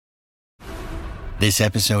This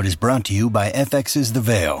episode is brought to you by FX's The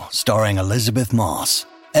Veil, starring Elizabeth Moss.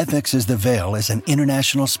 FX's The Veil is an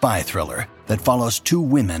international spy thriller that follows two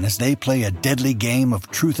women as they play a deadly game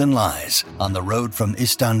of truth and lies on the road from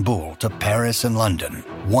Istanbul to Paris and London.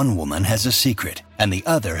 One woman has a secret, and the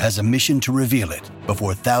other has a mission to reveal it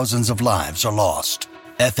before thousands of lives are lost.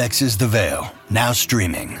 FX's The Veil, now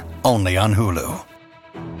streaming, only on Hulu.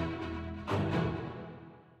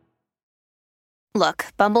 Look,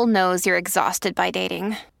 Bumble knows you're exhausted by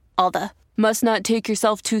dating. All the, must not take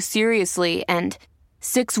yourself too seriously, and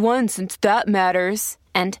 6'1" since that matters.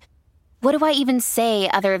 And what do I even say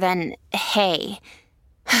other than, hey?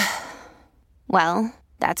 Well,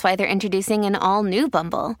 that's why they're introducing an all-new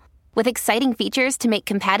Bumble, with exciting features to make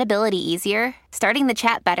compatibility easier, starting the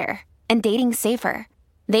chat better, and dating safer.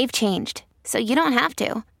 They've changed, so you don't have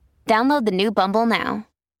to. Download the new Bumble now.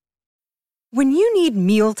 When you need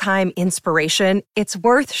mealtime inspiration, it's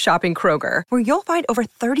worth shopping Kroger, where you'll find over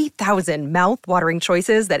 30,000 mouth-watering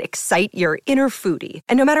choices that excite your inner foodie.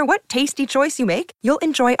 And no matter what tasty choice you make, you'll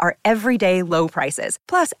enjoy our everyday low prices,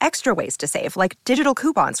 plus extra ways to save, like digital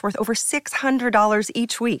coupons worth over $600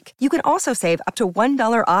 each week. You can also save up to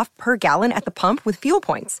 $1 off per gallon at the pump with fuel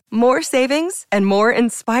points. More savings and more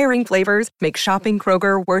inspiring flavors make shopping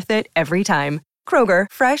Kroger worth it every time. Kroger,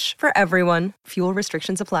 fresh for everyone. Fuel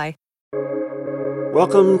restrictions apply.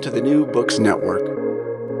 Welcome to the New Books Network.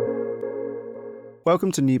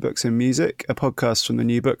 Welcome to New Books in Music, a podcast from the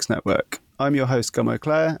New Books Network. I'm your host, Gummo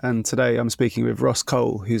Clare, and today I'm speaking with Ross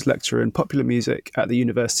Cole, who's lecturer in popular music at the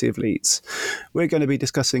University of Leeds. We're going to be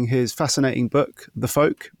discussing his fascinating book, The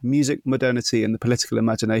Folk, Music, Modernity and the Political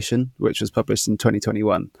Imagination, which was published in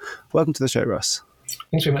 2021. Welcome to the show, Ross.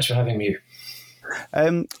 Thanks very much for having me.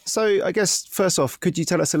 So I guess, first off, could you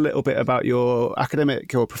tell us a little bit about your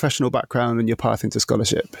academic or professional background and your path into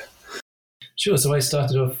scholarship? Sure. So I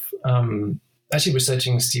started off actually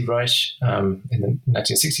researching Steve Reich in the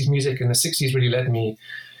 1960s music, and the 60s really led me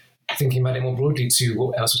thinking about it more broadly to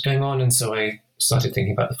what else was going on. And so I started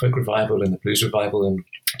thinking about the folk revival and the blues revival and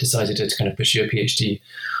decided to kind of pursue a PhD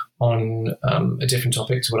on a different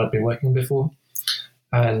topic to what I'd been working on before.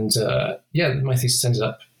 And my thesis ended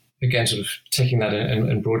up again, sort of taking that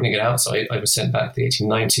and broadening it out. So I was sent back to the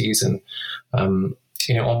 1890s and,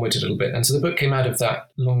 onwards a little bit. And so the book came out of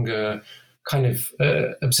that longer kind of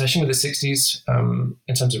obsession with the 60s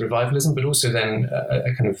in terms of revivalism, but also then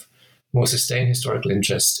a kind of more sustained historical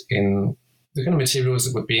interest in the kind of materials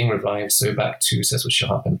that were being revived. So back to Cecil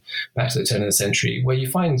Sharp and back to the turn of the century, where you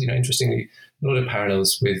find, interestingly, a lot of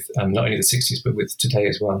parallels with not only the 60s, but with today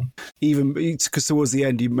as well. Even because towards the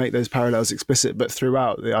end, you make those parallels explicit, but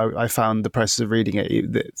throughout, I found the process of reading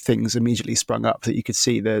it, that things immediately sprung up that you could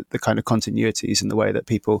see the kind of continuities in the way that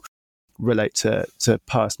people relate to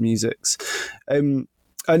past musics.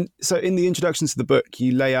 And so in the introduction to the book,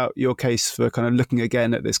 you lay out your case for kind of looking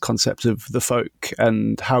again at this concept of the folk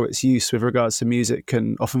and how its use with regards to music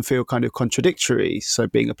can often feel kind of contradictory, so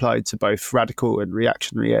being applied to both radical and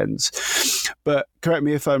reactionary ends. But correct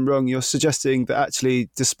me if I'm wrong, you're suggesting that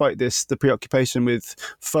actually, despite this, the preoccupation with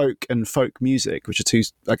folk and folk music, which are two,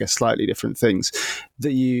 I guess, slightly different things,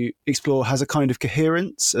 that you explore has a kind of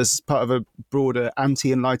coherence as part of a broader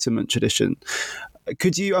anti-Enlightenment tradition.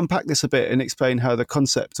 Could you unpack this a bit and explain how the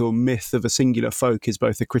concept or myth of a singular folk is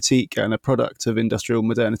both a critique and a product of industrial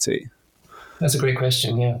modernity? That's a great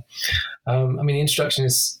question, yeah. The introduction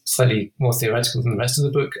is slightly more theoretical than the rest of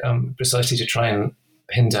the book, precisely to try and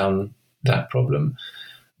pin down that problem,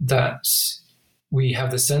 that we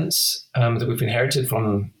have the sense that we've inherited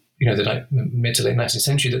from, the mid to late 19th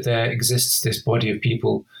century, that there exists this body of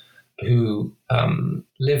people who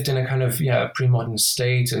lived in a kind of pre-modern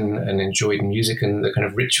state and enjoyed music and the kind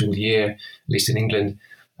of ritual year, at least in England,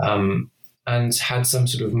 and had some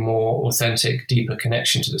sort of more authentic, deeper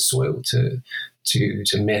connection to the soil, to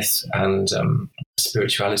myth and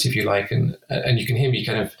spirituality, if you like. And you can hear me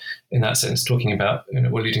kind of, in that sense, talking about,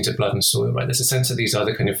 we're alluding to blood and soil, right? There's a sense that these are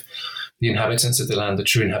the kind of the inhabitants of the land, the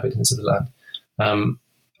true inhabitants of the land.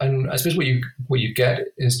 And I suppose what you get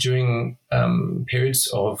is during periods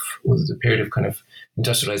of, or the period of kind of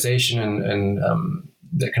industrialization and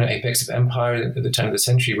the kind of apex of empire at the turn of the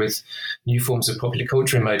century, with new forms of popular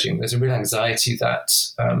culture emerging, there's a real anxiety that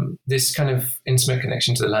this kind of intimate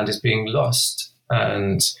connection to the land is being lost,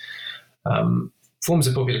 and forms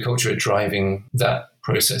of popular culture are driving that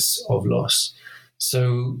process of loss.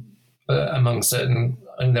 So among certain,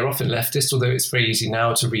 and they're often leftists, although it's very easy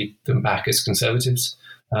now to read them back as conservatives,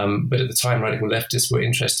 but at the time, radical leftists were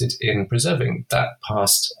interested in preserving that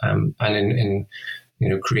past and in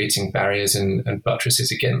creating barriers and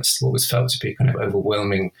buttresses against what was felt to be a kind of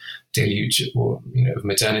overwhelming deluge of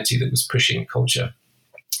modernity that was pushing culture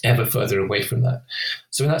ever further away from that.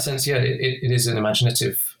 So in that sense, it is an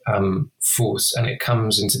imaginative force, and it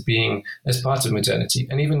comes into being as part of modernity.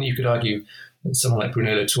 And even you could argue that someone like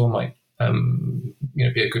Bruno Latour might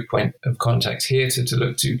be a good point of contact here to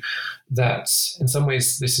look to, that in some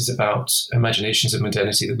ways this is about imaginations of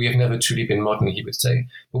modernity, that we have never truly been modern, he would say.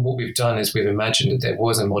 But what we've done is we've imagined that there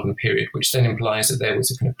was a modern period, which then implies that there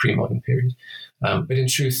was a kind of pre-modern period. But in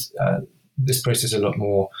truth, this process is a lot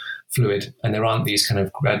more fluid, and there aren't these kind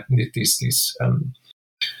of these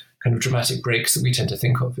kind of dramatic breaks that we tend to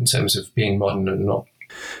think of in terms of being modern and not.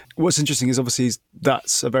 What's interesting is obviously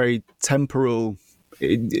that's a very temporal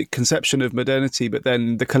conception of modernity, but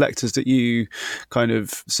then the collectors that you kind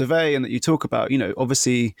of survey and that you talk about,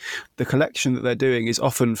 obviously the collection that they're doing is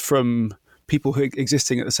often from people who are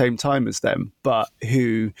existing at the same time as them, but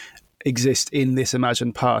who exist in this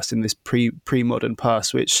imagined past, in this pre-modern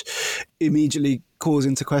past, which immediately calls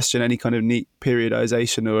into question any kind of neat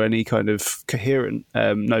periodization or any kind of coherent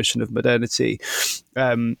notion of modernity.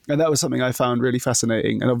 And that was something I found really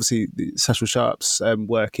fascinating. And obviously Cecil Sharp's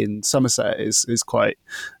work in Somerset is quite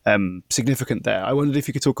significant there. I wondered if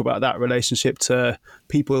you could talk about that relationship to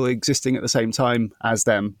people existing at the same time as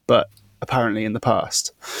them, but apparently in the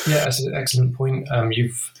past. Yeah, that's an excellent point.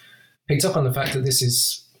 You've picked up on the fact that this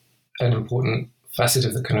is an important facet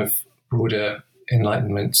of the kind of broader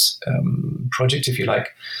Enlightenment project, if you like.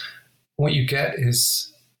 What you get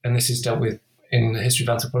is, and this is dealt with in the history of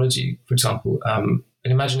anthropology, for example, an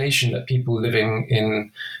imagination that people living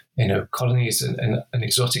in colonies and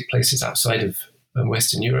exotic places outside of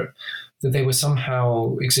Western Europe, that they were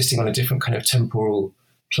somehow existing on a different kind of temporal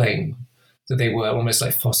plane, that they were almost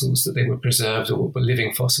like fossils, that they were preserved or were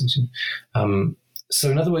living fossils. So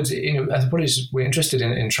in other words, anthropologists were interested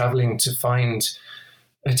in traveling to find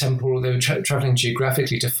a temporal, they were traveling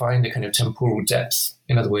geographically to find a kind of temporal depth.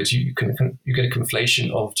 In other words, you get a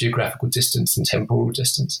conflation of geographical distance and temporal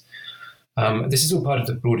distance. This is all part of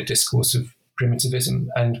the broader discourse of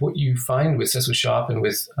primitivism. And what you find with Cecil Sharp and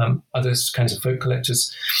with other kinds of folk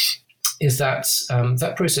collectors is that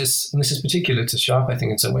that process, and this is particular to Sharp, I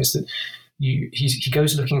think, in some ways, that he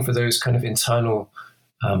goes looking for those kind of internal,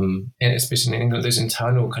 especially in England, those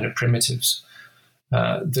internal kind of primitives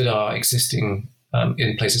that are existing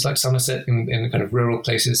in places like Somerset, in kind of rural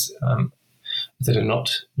places that are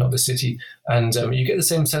not the city. And you get the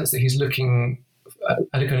same sense that he's looking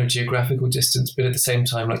at a kind of geographical distance, but at the same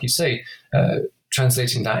time, like you say,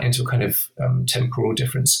 translating that into a kind of temporal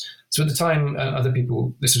difference. So at the time, other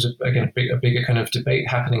people, this was a bigger kind of debate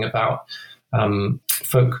happening about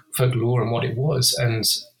folklore and what it was. And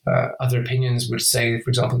other opinions would say, for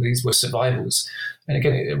example, these were survivals. And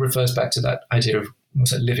again, it refers back to that idea of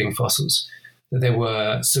almost like living fossils, that there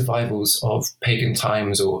were survivals of pagan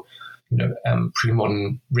times or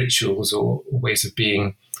pre-modern rituals or ways of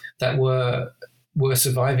being that were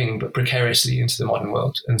surviving but precariously into the modern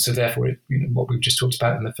world. And so therefore, what we've just talked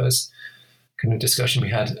about in the first kind of discussion we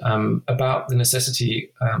had about the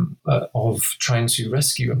necessity of trying to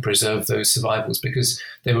rescue and preserve those survivals, because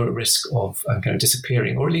they were at risk of kind of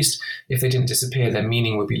disappearing, or at least if they didn't disappear, their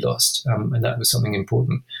meaning would be lost. And that was something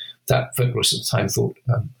important that folklorists at the time thought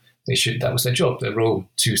that was their job, their role,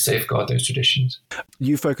 to safeguard those traditions.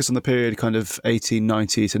 You focus on the period kind of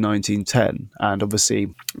 1890 to 1910, and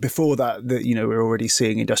obviously before that, we're already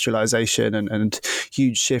seeing industrialization and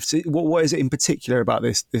huge shifts. What is it in particular about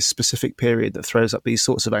this specific period that throws up these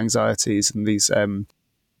sorts of anxieties and these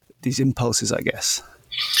impulses, I guess?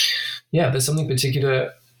 Yeah, there's something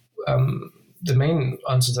particular. The main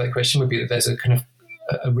answer to that question would be that there's a kind of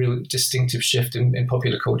a real distinctive shift in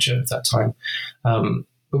popular culture at that time.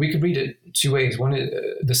 But we could read it two ways. One,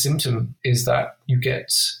 the symptom is that you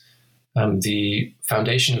get the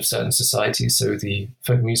foundation of certain societies. So the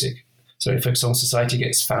folk song society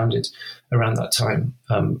gets founded around that time,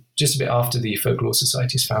 just a bit after the folklore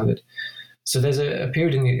society is founded. So there's a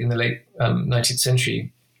period in the late 19th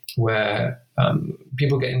century where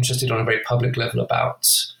people get interested on a very public level about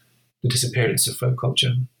the disappearance of folk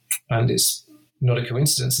culture. And it's not a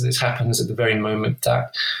coincidence that this happens at the very moment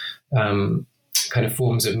that kind of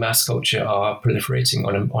forms of mass culture are proliferating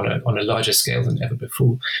on a larger scale than ever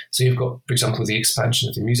before. So you've got, for example, the expansion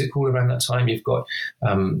of the music hall around that time. You've got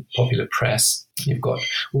popular press. You've got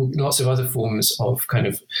lots of other forms of kind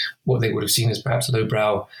of what they would have seen as perhaps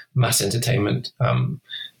lowbrow mass entertainment.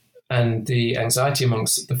 And the anxiety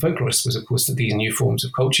amongst the folklorists was, of course, that these new forms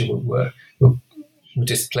of culture were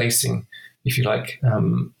displacing, if you like,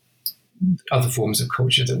 other forms of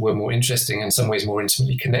culture that were more interesting, in some ways more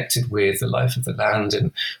intimately connected with the life of the land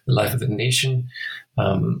and the life of the nation.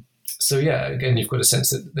 So yeah, again, you've got a sense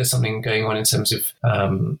that there's something going on in terms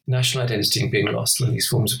of national identity being lost when these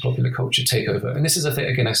forms of popular culture take over. And this is, I think,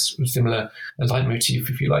 again, a similar leitmotif,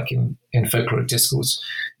 if you like, in folkloric discourse.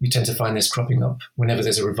 You tend to find this cropping up whenever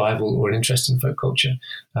there's a revival or an interest in folk culture,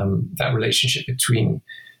 that relationship between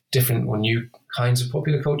different or new kinds of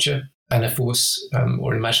popular culture and a force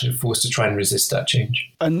or an imaginative force to try and resist that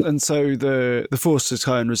change. And so the force to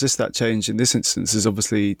try and resist that change in this instance is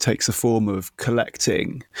obviously takes the form of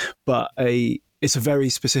collecting, but it's a very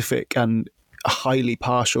specific and a highly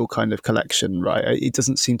partial kind of collection, right? It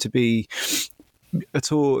doesn't seem to be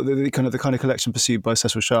at all the kind of collection pursued by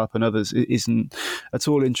Cecil Sharp and others isn't at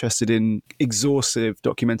all interested in exhaustive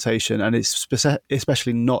documentation, and it's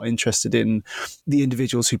especially not interested in the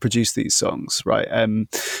individuals who produce these songs, right?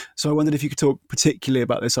 So I wondered if you could talk particularly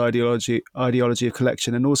about this ideology of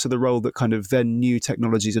collection, and also the role that kind of then new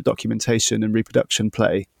technologies of documentation and reproduction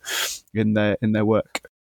play in their work.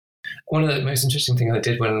 One of the most interesting things I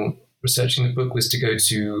did when researching the book was to go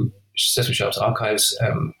to Cecil Sharp's archives,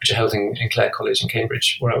 which are held in Clare College in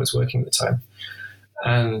Cambridge, where I was working at the time.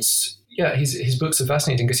 And yeah, his books are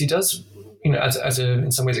fascinating because he does,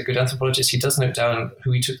 in some ways a good anthropologist, he does note down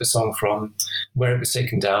who he took the song from, where it was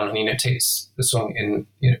taken down, and he notates the song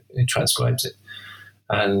he transcribes it.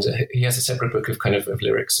 And he has a separate book of of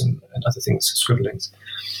lyrics and other things, scribblings.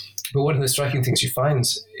 But one of the striking things you find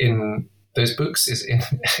in those books is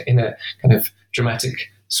in a kind of dramatic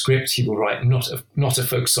script, he will write not a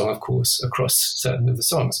folk song, of course, across certain of the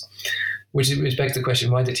songs, which begs the question,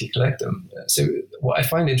 why did he collect them? So what I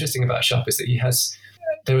find interesting about Sharp is that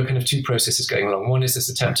there were kind of two processes going along. One is this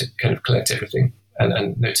attempt to kind of collect everything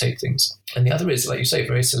and notate things. And the other is, like you say,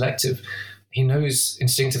 very selective. He knows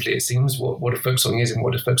instinctively, it seems, what a folk song is and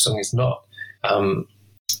what a folk song is not. And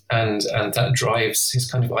that drives his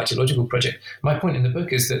kind of ideological project. My point in the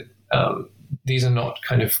book is that these are not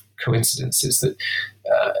kind of coincidences, that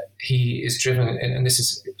he is driven, and this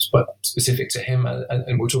is specific to him,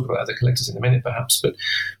 and we'll talk about other collectors in a minute perhaps, but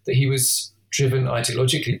that he was driven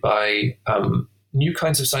ideologically by new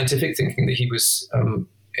kinds of scientific thinking that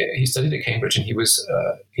he studied at Cambridge and he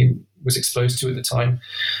was exposed to at the time.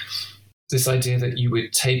 This idea that you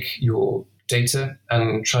would take your data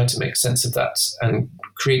and try to make sense of that and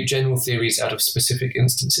create general theories out of specific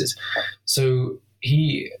instances. So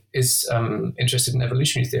he is interested in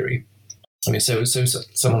evolutionary theory. I mean, so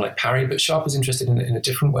someone like Parry, but Sharp is interested in a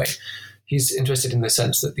different way. He's interested in the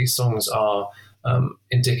sense that these songs are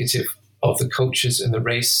indicative of the cultures and the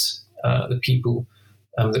race, the people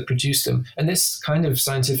that produce them. And this kind of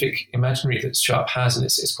scientific imaginary that Sharp has, and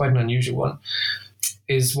it's quite an unusual one,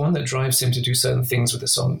 is one that drives him to do certain things with the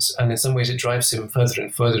songs. And in some ways it drives him further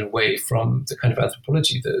and further away from the kind of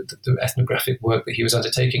anthropology, the ethnographic work that he was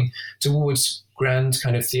undertaking, towards grand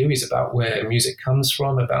kind of theories about where music comes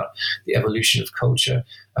from, about the evolution of culture.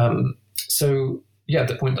 So yeah,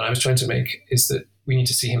 the point that I was trying to make is that we need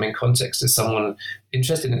to see him in context as someone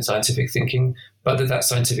interested in scientific thinking, but that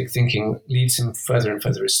scientific thinking leads him further and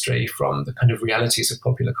further astray from the kind of realities of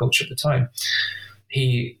popular culture at the time.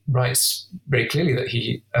 He writes very clearly that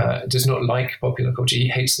he does not like popular culture. He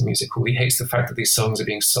hates the music hall. He hates the fact that these songs are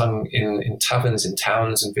being sung in taverns, in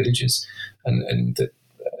towns and villages, and that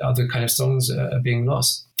other kind of songs are being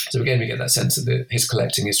lost. So again, we get that sense that his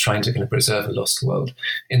collecting is trying to kind of preserve a lost world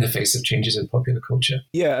in the face of changes in popular culture.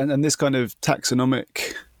 Yeah, and this kind of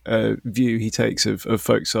taxonomic view he takes of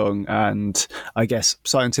folk song, and I guess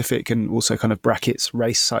scientific and also kind of brackets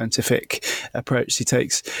race scientific approach he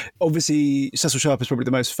takes. Obviously, Cecil Sharp is probably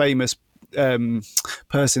the most famous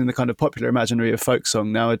person in the kind of popular imaginary of folk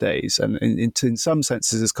song nowadays, and in some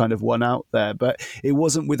senses is kind of one out there, but it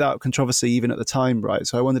wasn't without controversy even at the time, right?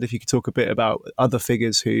 So I wondered if you could talk a bit about other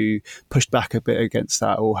figures who pushed back a bit against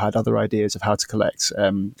that or had other ideas of how to collect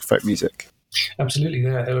folk music. Absolutely,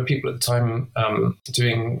 there were people at the time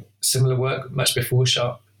doing similar work much before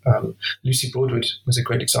Sharp. Lucy Broadwood was a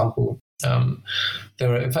great example. There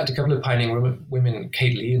were, in fact, a couple of pioneering women,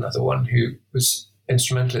 Kate Lee, another one, who was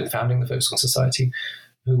instrumental in founding the Folk Song Society,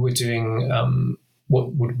 who were doing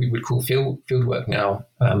what we would call field work now.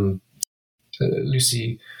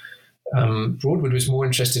 Lucy Broadwood was more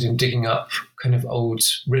interested in digging up kind of old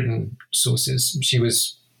written sources. She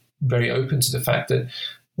was very open to the fact that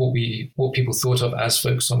what people thought of as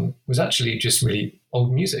folk song was actually just really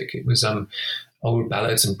old music. It was old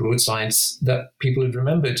ballads and broadsides that people had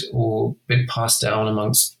remembered or been passed down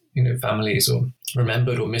amongst families, or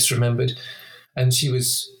remembered or misremembered. And she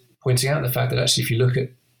was pointing out the fact that actually, if you look at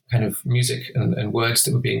kind of music and words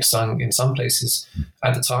that were being sung in some places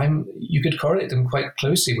at the time, you could correlate them quite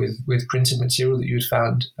closely with printed material that you had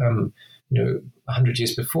found, 100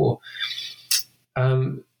 years before.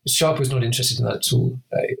 Sharp was not interested in that at all.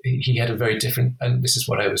 He had a very different, and this is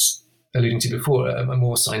what I was alluding to before, a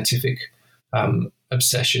more scientific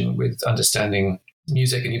obsession with understanding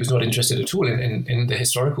music, and he was not interested at all in the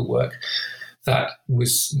historical work that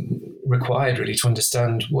was required really to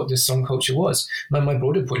understand what this song culture was. My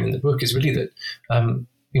broader point in the book is really that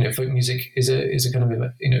folk music is a kind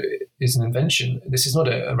of is an invention. This is not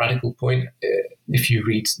a radical point if you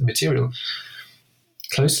read the material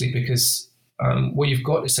closely, because what you've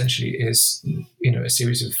got essentially is a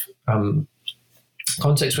series of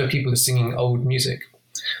contexts where people are singing old music,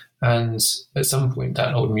 and at some point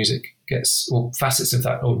that old music or facets of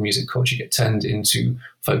that old music culture get turned into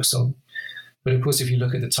folk song. But of course, if you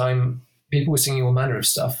look at the time, people were singing all manner of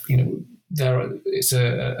stuff. It's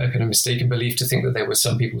a kind of mistaken belief to think that there were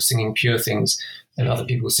some people singing pure things and other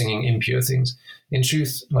people singing impure things. In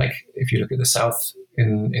truth, like if you look at the South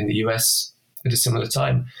in the US at a similar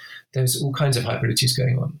time, there's all kinds of hybridities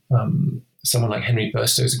going on. Someone like Henry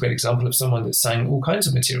Burstow is a great example of someone that sang all kinds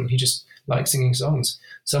of material. He just liked singing songs.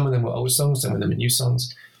 Some of them were old songs, some of them were new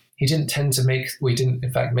songs. He didn't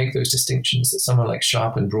in fact make those distinctions that someone like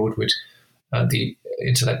Sharp and Broadwood, the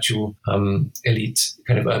intellectual elite,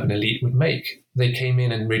 kind of urban elite, would make. They came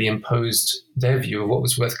in and really imposed their view of what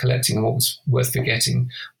was worth collecting and what was worth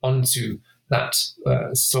forgetting onto that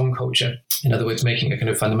song culture. In other words, making a kind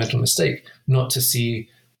of fundamental mistake, not to see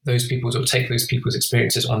those people's or take those people's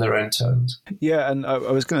experiences on their own terms. Yeah, and I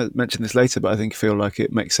was going to mention this later, but I feel like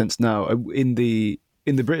it makes sense now. In the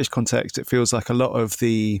British context, it feels like a lot of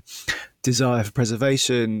the desire for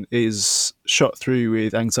preservation is shot through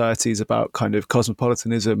with anxieties about kind of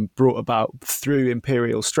cosmopolitanism brought about through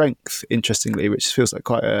imperial strength, interestingly, which feels like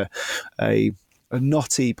quite a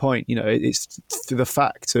knotty point. It's the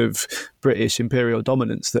fact of British imperial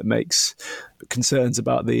dominance that makes concerns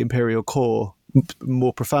about the imperial core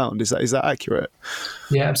more profound. Is that accurate?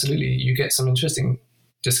 Yeah, absolutely. You get some interesting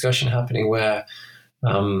discussion happening where,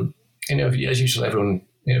 as usual, everyone,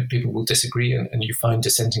 people will disagree and you find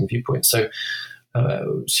dissenting viewpoints. So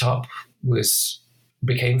Sharp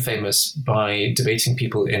became famous by debating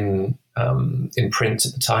people in print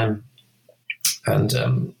at the time,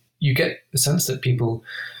 and you get the sense that people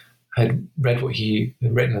had read what he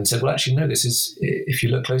had written and said, well, actually, no, this is, if you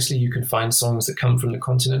look closely, you can find songs that come from the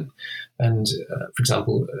continent. And, for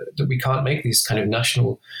example, that we can't make these kind of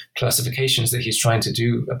national classifications that he's trying to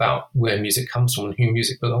do about where music comes from and who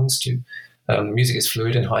music belongs to. Music is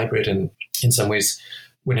fluid and hybrid, and in some ways,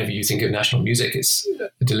 whenever you think of national music, it's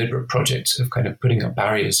a deliberate project of kind of putting up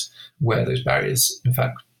barriers where those barriers, in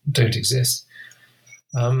fact, don't exist.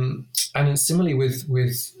 And similarly with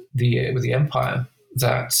the empire,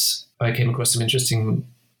 that I came across some interesting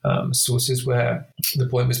sources where the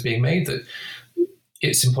point was being made that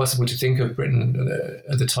it's impossible to think of Britain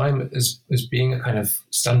at the time as being a kind of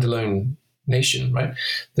standalone nation, right?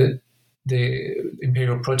 That the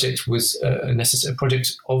imperial project was a necessary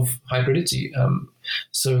project of hybridity.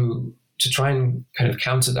 So to try and kind of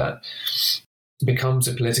counter that becomes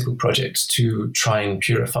a political project to try and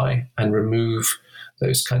purify and remove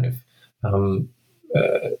those kind of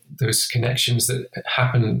those connections that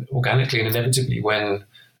happen organically and inevitably when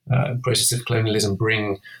processes of colonialism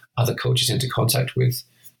bring other cultures into contact with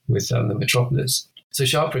the metropolis. So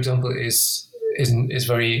Sharp, for example, is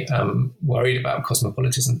very worried about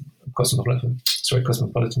cosmopolitanism,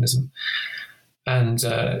 and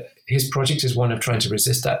his project is one of trying to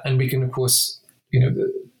resist that. And we can, of course,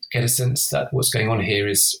 get a sense that what's going on here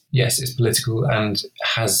is political and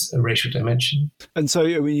has a racial dimension. And so,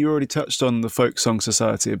 you already touched on the Folk Song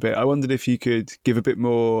Society a bit. I wondered if you could give a bit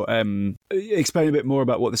more, explain a bit more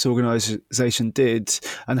about what this organisation did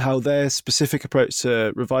and how their specific approach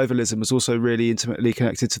to revivalism was also really intimately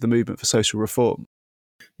connected to the movement for social reform.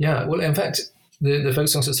 Yeah, well, in fact, the Folk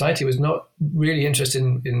Song Society was not really interested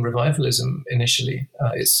in revivalism initially.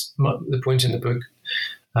 It's the point in the book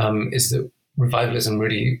is that revivalism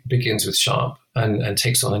really begins with Sharp and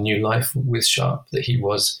takes on a new life with Sharp, that he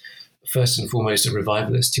was first and foremost a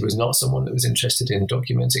revivalist. He was not someone that was interested in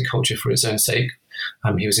documenting culture for its own sake.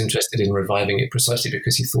 He was interested in reviving it precisely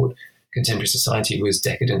because he thought contemporary society was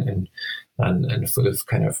decadent and full of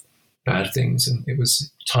kind of bad things, and it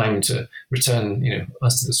was time to return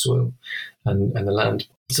us to the soil and the land.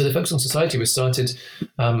 So the Folk Song Society was started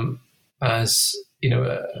as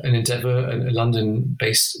an endeavour, a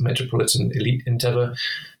London-based metropolitan elite endeavour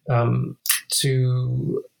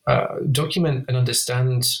to document and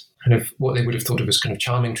understand kind of what they would have thought of as kind of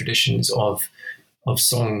charming traditions of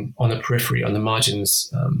song on the periphery, on the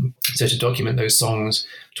margins. So to document those songs,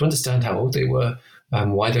 to understand how old they were,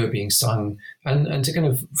 why they were being sung, and to kind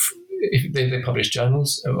of, if they published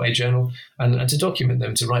journals, a journal, and to document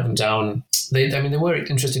them, to write them down. They were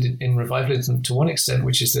interested in revivalism to one extent,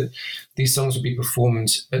 which is that these songs would be performed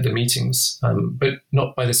at the meetings, but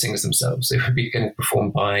not by the singers themselves. They would be kind of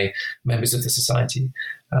performed by members of the society.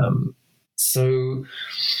 So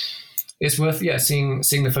it's worth, seeing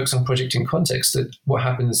the folk song project in context, that what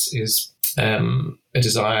happens is a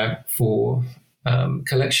desire for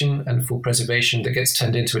collection and for preservation that gets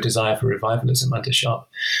turned into a desire for revivalism under Sharp.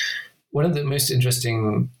 One of the most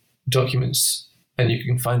interesting documents, and you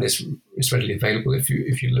can find this, it's readily available if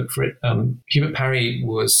you look for it. Hubert Parry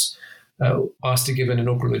was asked to give an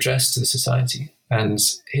inaugural address to the society, and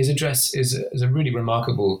his address is a really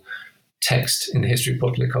remarkable text in the history of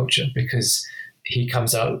popular culture, because he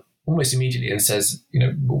comes out almost immediately and says,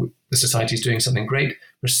 the society is doing something great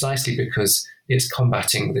precisely because it's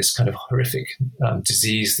combating this kind of horrific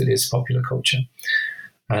disease that is popular culture.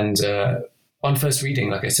 And on first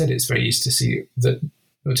reading, like I said, it's very easy to see that,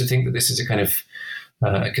 or to think that this is a kind of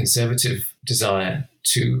a conservative desire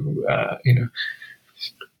to, in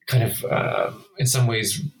some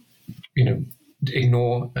ways,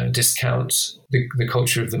 ignore, discount the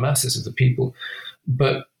culture of the masses, of the people.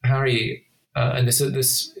 But Parry, and this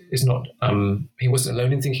is not, he wasn't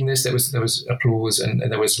alone in thinking this. There was applause and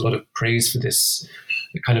there was a lot of praise for this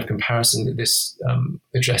kind of comparison, that this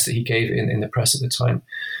address that he gave in the press at the time.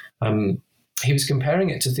 He was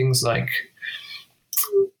comparing it to things like,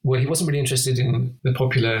 well, he wasn't really interested in the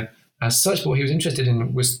popular as such, but what he was interested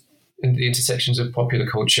in was in the intersections of popular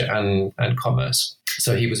culture and commerce.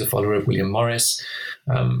 So he was a follower of William Morris,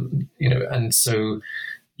 and so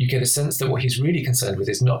you get a sense that what he's really concerned with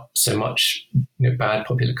is not so much bad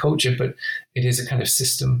popular culture, but it is a kind of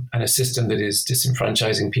system, and a system that is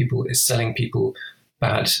disenfranchising people, is selling people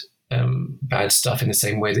bad stuff in the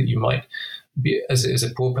same way that you might be, as a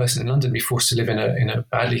poor person in London, be forced to live in a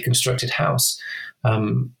badly constructed house.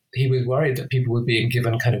 He was worried that people were being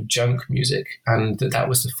given kind of junk music, and that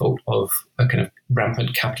was the fault of a kind of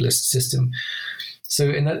rampant capitalist system. So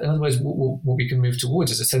in other words, what we can move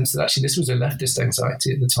towards is a sense that actually this was a leftist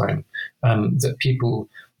anxiety at the time, that people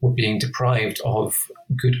were being deprived of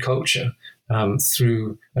good culture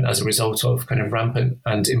through and as a result of kind of rampant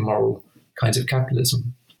and immoral kinds of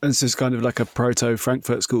capitalism. And this is kind of like a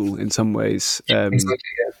proto-Frankfurt School in some ways. Exactly,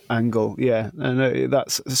 yeah. Angle, yeah. And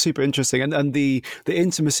that's super interesting. And the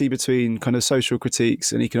intimacy between kind of social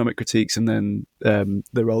critiques and economic critiques, and then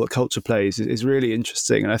the role that culture plays is really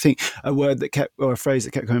interesting. And I think a phrase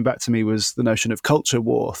that kept coming back to me was the notion of culture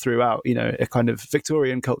war throughout, a kind of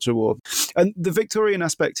Victorian culture war. And the Victorian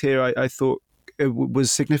aspect here, I thought, it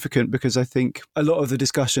was significant, because I think a lot of the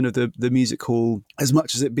discussion of the music hall, as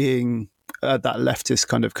much as it being that leftist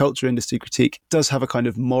kind of culture industry critique, does have a kind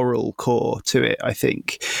of moral core to it, I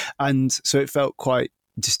think. And so it felt quite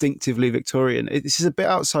distinctively Victorian. This is a bit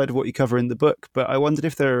outside of what you cover in the book, but I wondered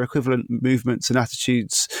if there are equivalent movements and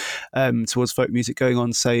attitudes towards folk music going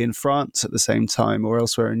on, say, in France at the same time or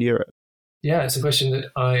elsewhere in Europe. Yeah, it's a question that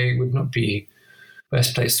I would not be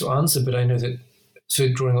best placed to answer, but I know that, so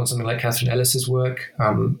drawing on something like Catherine Ellis's work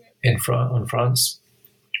on France,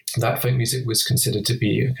 that folk music was considered to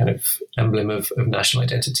be a kind of emblem of national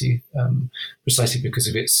identity, precisely because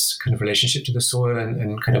of its kind of relationship to the soil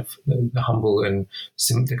and kind of the humble and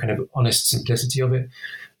the kind of honest simplicity of it.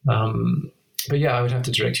 But yeah, I would have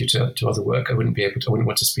to direct you to other work. I wouldn't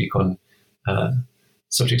want to speak on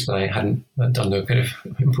subjects that I hadn't done the kind of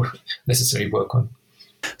necessary work on.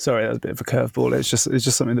 Sorry, that was a bit of a curveball. It's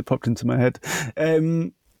just something that popped into my head.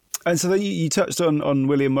 And so then you touched on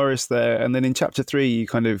William Morris there, and then in chapter 3 you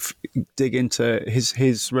kind of dig into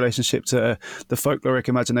his relationship to the folkloric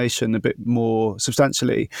imagination a bit more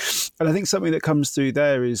substantially. And I think something that comes through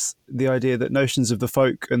there is the idea that notions of the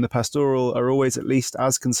folk and the pastoral are always at least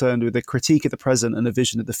as concerned with a critique of the present and a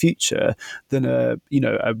vision of the future than a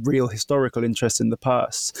real historical interest in the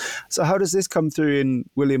past. So how does this come through in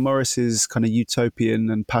William Morris's kind of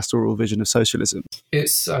utopian and pastoral vision of socialism?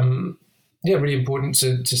 It's really important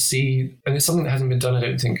to see, and it's something that hasn't been done, I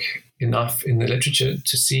don't think, enough in the literature,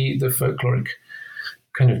 to see the folkloric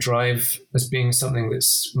kind of drive as being something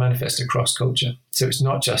that's manifest across culture. So it's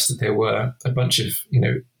not just that there were a bunch of,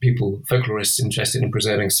 people, folklorists interested in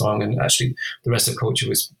preserving song, and actually the rest of culture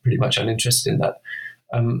was pretty much uninterested in that.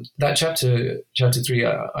 That chapter 3,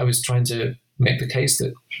 I was trying to make the case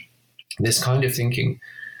that this kind of thinking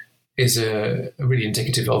is a really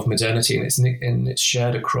indicative of modernity, and it's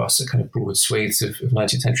shared across a kind of broad swathes of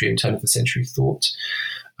 19th century and turn of the century thought.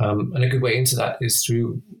 And a good way into that is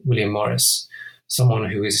through William Morris.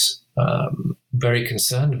 someone who is very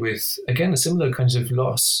concerned with, again, a similar kinds of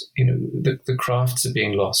loss. The crafts are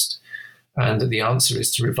being lost, and that the answer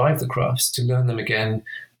is to revive the crafts, to learn them again,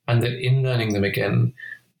 and that in learning them again,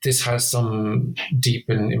 this has some deep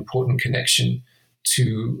and important connection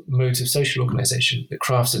to modes of social organization. The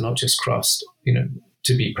crafts are not just crafts,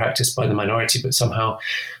 to be practiced by the minority, but somehow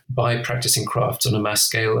by practicing crafts on a mass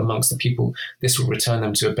scale amongst the people, this will return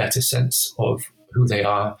them to a better sense of who they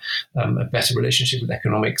are, a better relationship with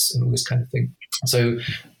economics and all this kind of thing. So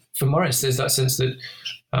for Morris, there's that sense that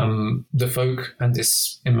the folk and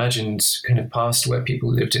this imagined kind of past where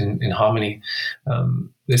people lived in harmony,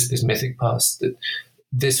 this mythic past, that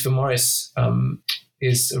this for Morris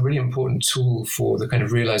is a really important tool for the kind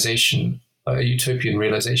of realization, a utopian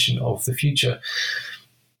realization of the future.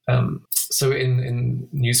 So in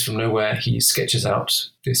News from Nowhere, he sketches out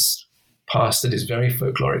this past that is very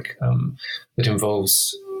folkloric, that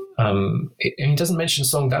involves. He doesn't mention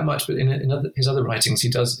song that much, but in his other writings, he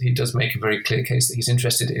does make a very clear case that he's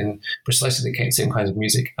interested in precisely the same kinds of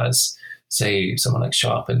music as, say, someone like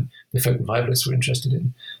Sharp and the folk revivalists were interested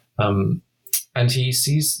in. And he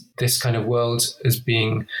sees this kind of world as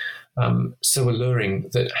being so alluring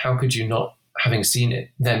that how could you not, having seen it,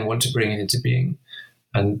 then want to bring it into being?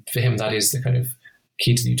 And for him, that is the kind of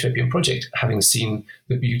key to the Utopian project, having seen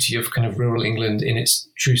the beauty of kind of rural England in its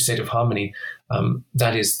true state of harmony.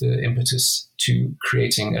 That is the impetus to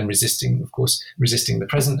creating and resisting, of course, resisting the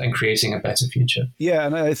present and creating a better future. Yeah,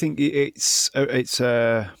 and I think it's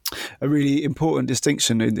a really important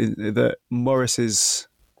distinction in that Morris's.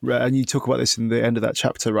 And you talk about this in the end of that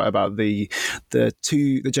chapter, right? About the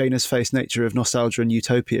Janus-faced nature of nostalgia and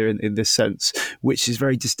utopia in this sense, which is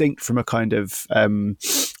very distinct from a kind of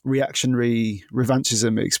reactionary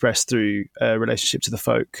revanchism expressed through a relationship to the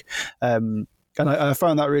folk. And I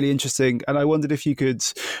found that really interesting. And I wondered if you could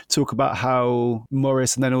talk about how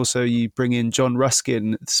Morris, and then also you bring in John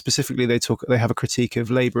Ruskin, specifically they have a critique of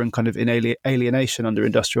labour and kind of alienation under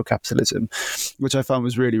industrial capitalism, which I found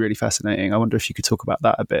was really, really fascinating. I wonder if you could talk about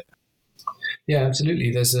that a bit. Yeah,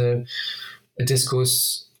 absolutely. There's a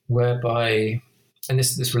discourse whereby, and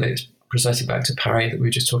this relates precisely back to Paré that we were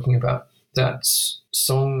just talking about, that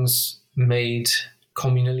songs made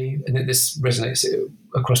communally, and this resonates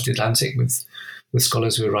across the Atlantic with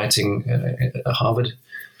scholars who are writing at Harvard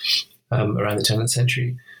around the turn of the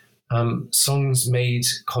century. Songs made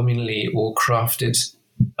communally or crafted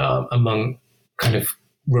among kind of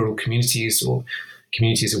rural communities or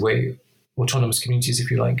communities away, autonomous communities,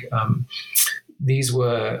 if you like. These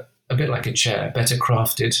were a bit like a chair, better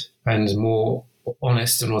crafted and more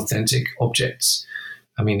honest and authentic objects.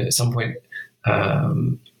 I mean, at some point,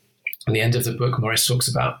 at the end of the book, Morris talks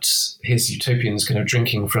about his utopians kind of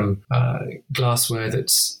drinking from glassware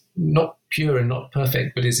that's not pure and not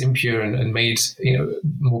perfect, but is impure and made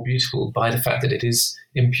more beautiful by the fact that it is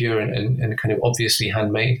impure and kind of obviously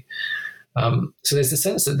handmade. So there's the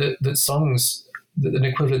sense that songs, that an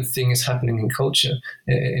equivalent thing is happening in culture,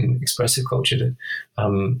 in expressive culture,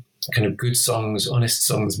 that kind of good songs, honest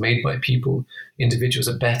songs made by people, individuals,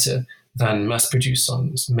 are better than mass-produced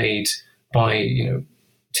songs made by,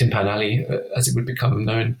 Tin Pan Alley, as it would become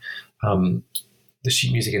known, the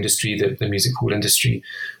sheet music industry, the music hall industry,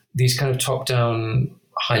 these kind of top-down,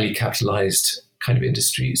 highly capitalized kind of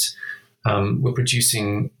industries were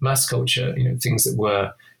producing mass culture, things that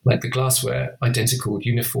were like the glassware, identical,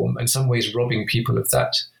 uniform, in some ways robbing people of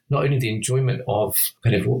that, not only the enjoyment of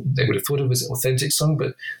kind of what they would have thought of as an authentic song,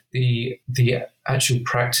 but the actual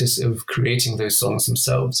practice of creating those songs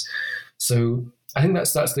themselves. So I think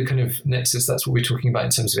that's the kind of nexus. That's what we're talking about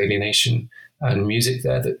in terms of alienation and music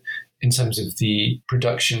there, that in terms of the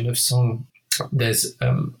production of song, there's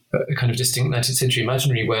a kind of distinct 19th century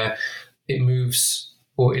imaginary where it moves,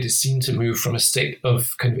 or it is seen to move, from a state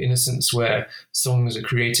of kind of innocence where songs are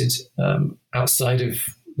created outside of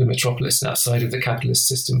the metropolis and outside of the capitalist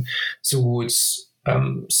system, towards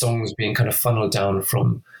songs being kind of funneled down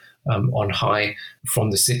from on high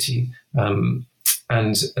from the city,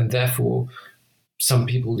 and therefore some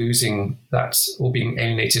people losing that or being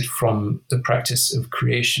alienated from the practice of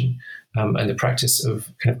creation and the practice of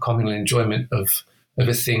kind of communal enjoyment of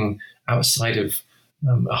a thing outside of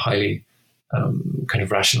a highly kind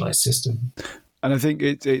of rationalized system. And I think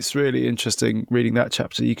it's really interesting reading that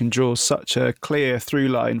chapter. You can draw such a clear through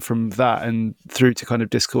line from that and through to kind of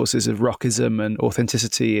discourses of rockism and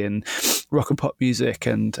authenticity in rock and pop music,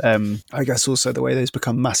 and I guess also the way those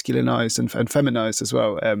become masculinized and feminized as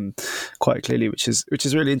well, quite clearly, which is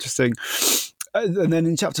really interesting. And then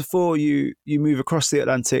in chapter 4, you move across the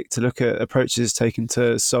Atlantic to look at approaches taken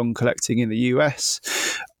to song collecting in the US.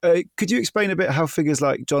 Could you explain a bit how figures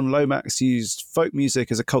like John Lomax used folk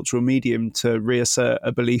music as a cultural medium to reassert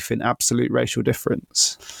a belief in absolute racial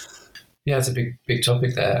difference? Yeah, it's a big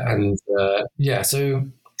topic there. And so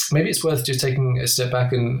maybe it's worth just taking a step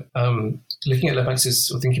back and looking at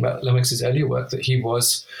thinking about Lomax's earlier work, that he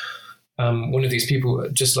was one of these people,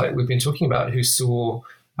 just like we've been talking about, who saw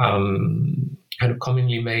kind of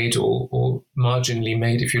commonly made or marginally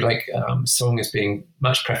made, if you like, song as being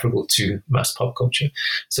much preferable to mass pop culture.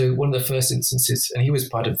 So one of the first instances, and he was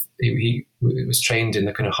he was trained in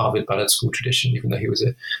the kind of Harvard Ballad School tradition, even though he was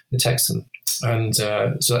a Texan. And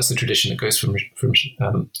so that's the tradition that goes from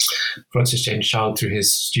Francis James Child through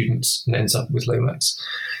his students and ends up with Lomax.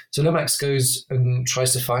 So Lomax goes and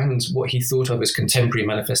tries to find what he thought of as contemporary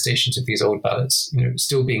manifestations of these old ballads,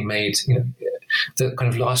 still being made, the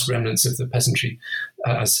kind of last remnants of the peasantry,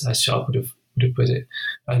 as Child would have put it.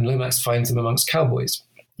 And Lomax finds them amongst cowboys.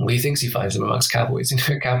 Well, he thinks he finds them amongst cowboys.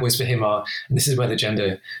 Cowboys for him are, and this is where the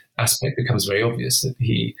gender aspect becomes very obvious, that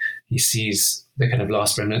he sees the kind of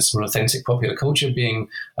last remnants from authentic popular culture being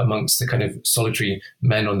amongst the kind of solitary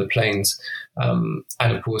men on the plains. And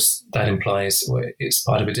of course, that implies, or it's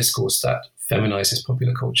part of a discourse that feminizes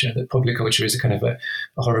popular culture, that popular culture is a kind of a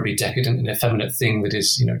horribly decadent and effeminate thing that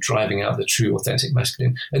is, driving out the true authentic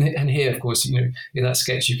masculine. And here, of course, in that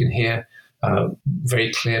sketch, you can hear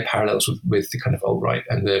very clear parallels with the kind of alt-right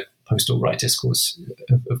and the post-alt-right discourse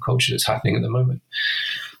of culture that's happening at the moment.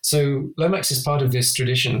 So Lomax is part of this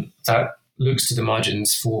tradition that looks to the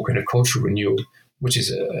margins for kind of cultural renewal, which is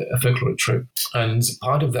a folkloric trope. And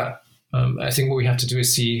part of that, I think what we have to do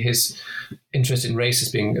is see his interest in race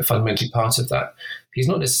as being a fundamentally part of that. He's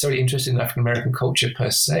not necessarily interested in African-American culture per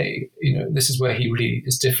se. This is where he really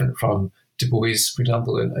is different from Du Bois, for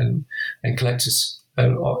example, and collectors,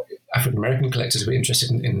 African-American collectors who are interested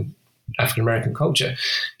in African-American culture.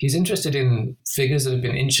 He's interested in figures that have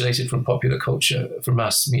been insulated from popular culture, from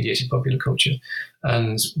mass-mediated popular culture.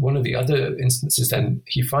 And one of the other instances then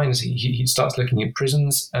he finds, he starts looking in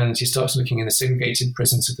prisons, and he starts looking in the segregated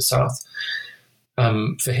prisons of the South.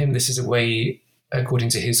 For him, this is a way, according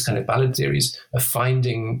to his kind of ballad theories, of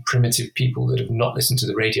finding primitive people that have not listened to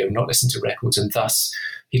the radio, not listened to records, and thus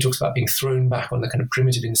he talks about being thrown back on the kind of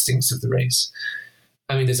primitive instincts of the race.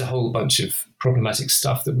 I mean, there's a whole bunch of problematic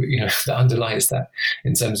stuff that that underlies that,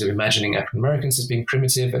 in terms of imagining African Americans as being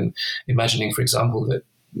primitive, and imagining, for example, that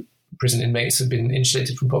prison inmates had been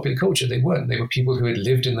insulated from popular culture. They weren't. They were people who had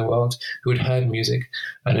lived in the world, who had heard music,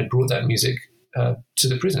 and had brought that music to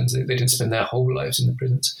the prisons. They didn't spend their whole lives in the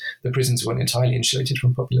prisons. The prisons weren't entirely insulated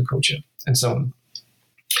from popular culture, and so on.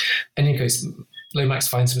 In any case, Lomax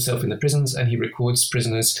finds himself in the prisons, and he records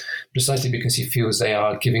prisoners precisely because he feels they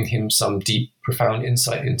are giving him some deep, profound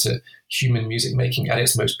insight into human music making at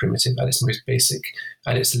its most primitive, at its most basic,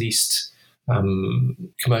 at its least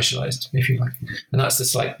commercialized, if you like. And that's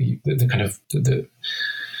the kind of the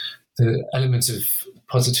element of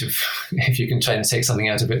positive, if you can try and take something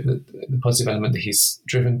out of it, the positive element that he's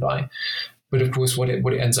driven by. But of course, what it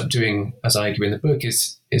ends up doing, as I argue in the book,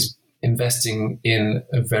 is investing in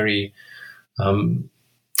a very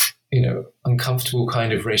uncomfortable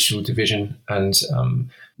kind of racial division, and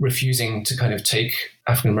refusing to kind of take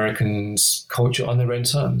African Americans' culture on their own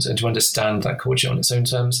terms and to understand that culture on its own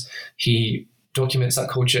terms. He documents that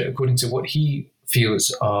culture according to what he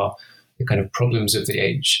feels are the kind of problems of the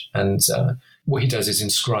age. And what he does is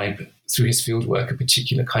inscribe through his fieldwork a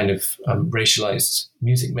particular kind of racialized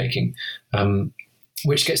music making,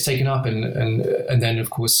 which gets taken up and then, of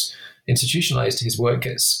course, institutionalized. His work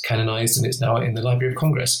gets canonized, and it's now in the Library of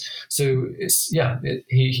Congress. So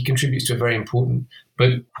he contributes to a very important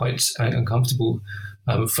but quite uncomfortable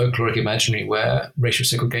folkloric imaginary where racial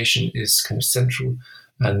segregation is kind of central,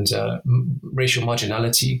 and racial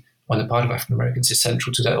marginality on the part of African Americans is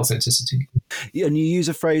central to that authenticity. Yeah, and you use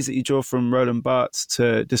a phrase that you draw from Roland Barthes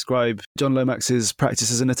to describe John Lomax's practice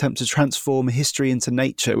as an attempt to transform history into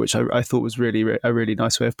nature, which I thought was really a really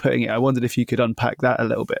nice way of putting it. I wondered if you could unpack that a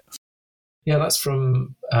little bit. Yeah, that's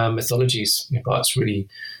from Mythologies, Barthes' really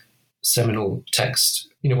seminal text,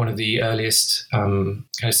 one of the earliest kind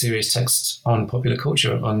of serious texts on popular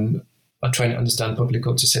culture, on trying to understand popular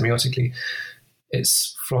culture semiotically.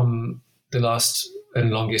 It's from the last and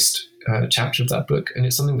longest chapter of that book, and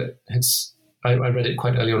it's something that I read it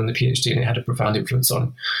quite early on in the PhD, and it had a profound influence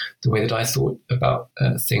on the way that I thought about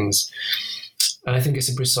things. And I think it's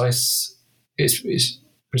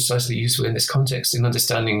precisely useful in this context in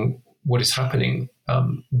understanding what is happening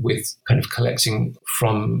with kind of collecting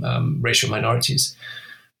from racial minorities.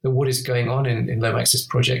 That what is going on in Lomax's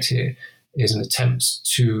project here is an attempt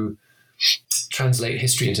to translate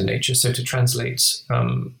history into nature. So to translate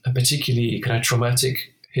a particularly kind of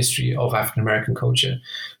traumatic history of African American culture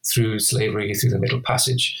through slavery, through the Middle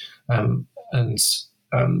Passage, and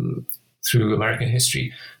through American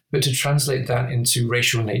history, but to translate that into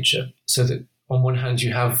racial nature, so that on one hand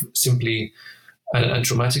you have simply and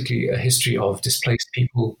dramatically a history of displaced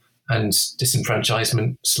people and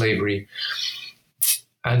disenfranchisement, slavery.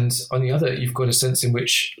 And on the other, you've got a sense in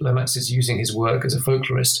which Lomax is using his work as a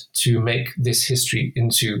folklorist to make this history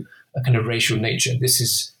into a kind of racial nature. This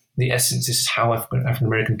is the essence. This is how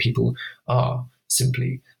African-American people are,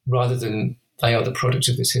 simply, rather than they are the product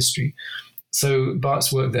of this history. So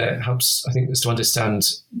Barth's work there helps, I think, us to understand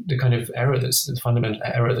the kind of error the fundamental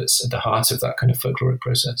error that's at the heart of that kind of folkloric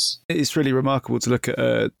process. It's really remarkable to look at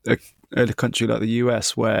a country like the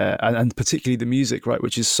US where, and particularly the music, right,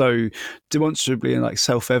 which is so demonstrably and like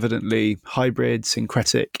self-evidently hybrid,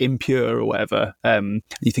 syncretic, impure or whatever.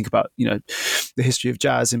 You think about, the history of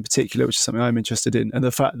jazz in particular, which is something I'm interested in, and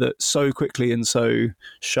the fact that so quickly and so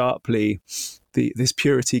sharply this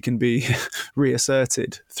purity can be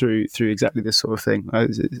reasserted through exactly this sort of thing.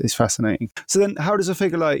 It's fascinating. So then how does a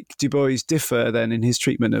figure like Du Bois differ then in his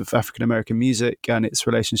treatment of African-American music and its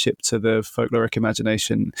relationship to the folkloric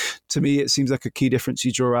imagination? To me, it seems like a key difference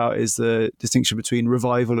you draw out is the distinction between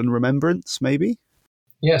revival and remembrance, maybe?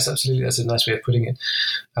 Yes, absolutely. That's a nice way of putting it.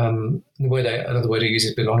 Another word I use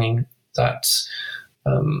is belonging, that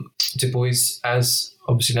Du Bois, as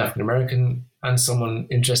obviously an African-American and someone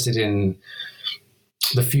interested in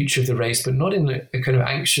the future of the race, but not in a kind of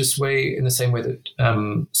anxious way, in the same way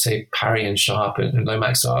that, say, Parry and Sharp and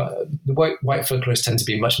Lomax are. The white folklorists tend to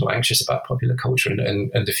be much more anxious about popular culture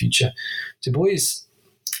and the future. Du Bois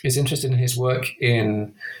is interested in his work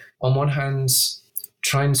in, on one hand,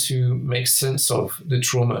 trying to make sense of the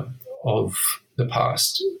trauma of the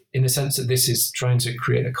past, in the sense that this is trying to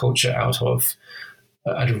create a culture out of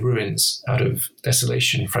ruins, out of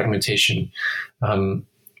desolation, fragmentation, and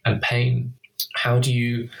pain. How do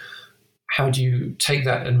you take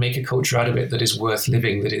that and make a culture out of it that is worth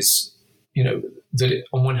living, that is, that it,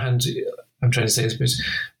 on one hand, I'm trying to say this, but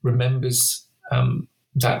remembers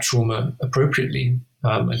that trauma appropriately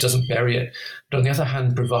and doesn't bury it, but on the other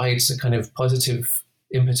hand, provides a kind of positive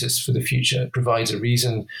impetus for the future, provides a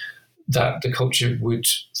reason that the culture would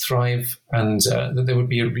thrive and that there would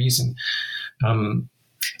be a reason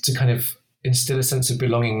to kind of instill a sense of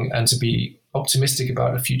belonging and to be optimistic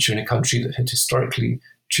about a future in a country that had historically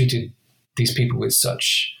treated these people with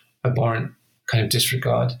such abhorrent kind of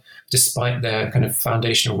disregard, despite their kind of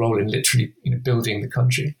foundational role in literally building the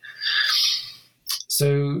country.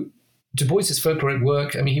 So Du Bois's folkloric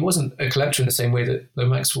work, I mean, he wasn't a collector in the same way that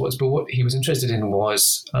Lomax was, but what he was interested in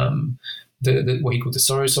was what he called the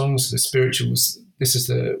sorrow songs, the spirituals. This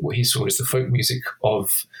is what he saw as the folk music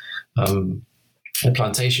of the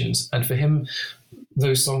plantations. And for him,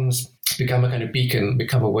 those songs become a kind of beacon,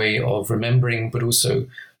 become a way of remembering, but also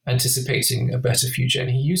anticipating a better future. And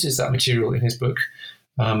he uses that material in his book,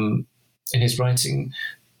 in his writing,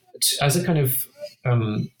 as a kind of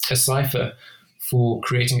a cipher for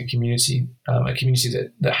creating a community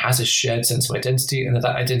that has a shared sense of identity, and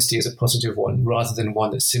that identity is a positive one, rather than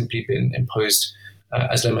one that's simply been imposed,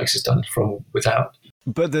 as Lomax has done, from without.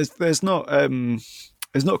 But there's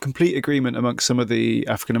not complete agreement amongst some of the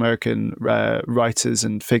African-American writers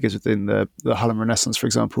and figures within the Harlem Renaissance, for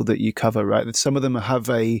example, that you cover, right? That some of them have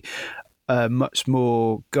a much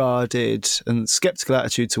more guarded and skeptical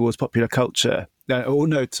attitude towards popular culture.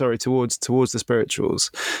 Towards the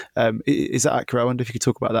spirituals. Is that accurate? I wonder if you could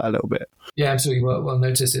talk about that a little bit. Yeah, absolutely. Well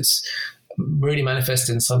noticed. It's really manifest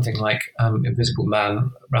in something like Invisible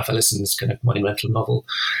Man, Ralph Ellison's kind of monumental novel.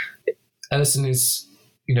 Ellison is,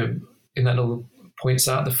 in that novel, points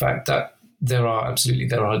out the fact that there are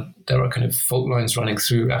kind of fault lines running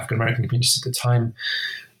through African American communities at the time,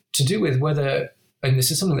 to do with whether, and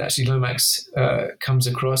this is something that actually Lomax comes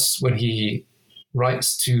across when he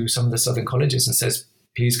writes to some of the Southern colleges and says,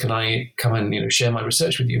 please, can I come and share my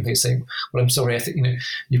research with you? And they say, well, I'm sorry, I think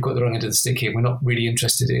you've got the wrong end of the stick here. We're not really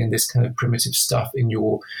interested in this kind of primitive stuff, in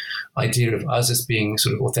your idea of us as being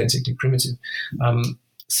sort of authentically primitive.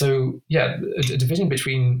 So yeah, a division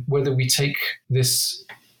between whether we take these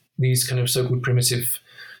kind of so-called primitive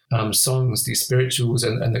songs, these spirituals,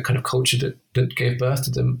 and the kind of culture that gave birth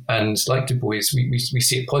to them, and like Du Bois, we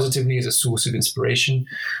see it positively as a source of inspiration,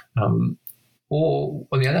 or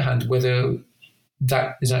on the other hand, whether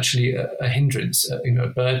that is actually a hindrance, a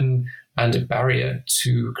burden and a barrier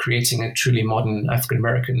to creating a truly modern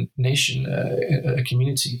African-American nation, a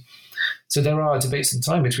community. So there are debates at the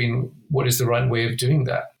time between what is the right way of doing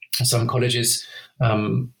that. Some colleges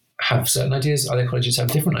have certain ideas, other colleges have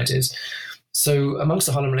different ideas. So amongst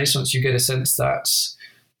the Harlem Renaissance, you get a sense that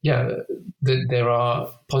there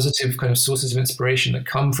are positive kind of sources of inspiration that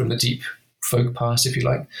come from the deep folk past, if you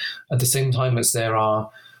like, at the same time as there are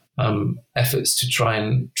efforts to try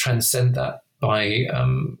and transcend that by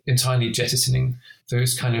entirely jettisoning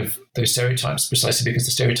those stereotypes, precisely because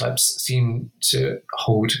the stereotypes seem to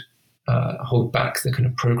hold back the kind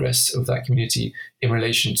of progress of that community in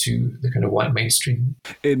relation to the kind of white mainstream.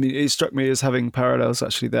 It struck me as having parallels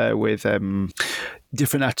actually there with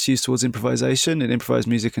different attitudes towards improvisation and improvised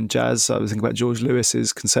music and jazz. I was thinking about George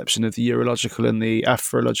Lewis's conception of the Eurological and the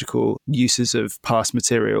Afrological uses of past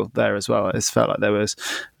material there as well. It felt like there was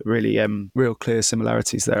really real clear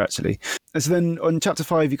similarities there actually. And so then on chapter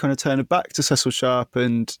 5, you kind of turn it back to Cecil Sharp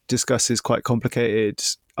and discuss his quite complicated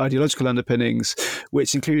ideological underpinnings,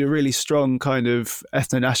 which include a really strong kind of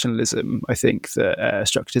ethno-nationalism, I think, that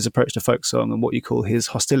structured his approach to folk song and what you call his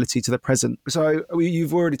hostility to the present. So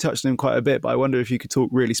you've already touched on him quite a bit, but I wonder if you could talk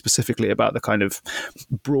really specifically about the kind of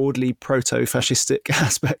broadly proto-fascistic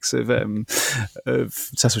aspects of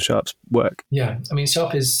Cecil Sharp's work. Yeah, I mean,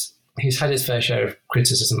 Sharp he's had his fair share of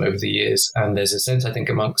criticism over the years, and there's a sense, I think,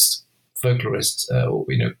 amongst folklorists,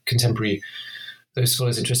 contemporary, those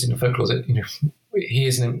scholars interested in folklore, that, he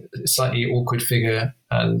is a slightly awkward figure,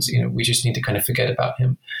 and we just need to kind of forget about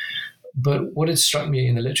him. But what had struck me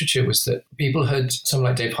in the literature was that people someone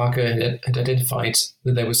like Dave Harker had identified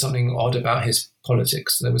that there was something odd about his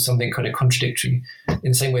politics. There was something kind of contradictory,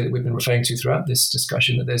 in the same way that we've been referring to throughout this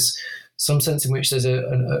discussion, that there's some sense in which there's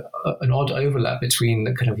an odd overlap between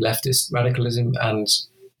the kind of leftist radicalism and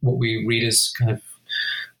what we read as kind of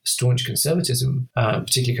staunch conservatism,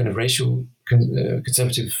 particularly kind of racial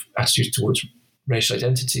conservative attitudes towards racial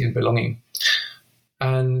identity and belonging.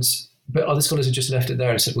 But other scholars have just left it there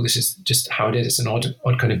and said, well, this is just how it is. It's an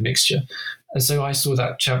odd kind of mixture. And so I saw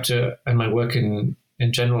that chapter and my work in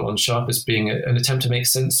general on Sharp as being an attempt to make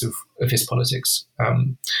sense of his politics.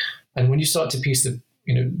 And when you start to piece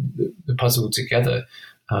the puzzle together,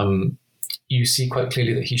 you see quite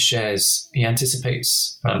clearly that he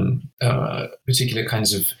anticipates particular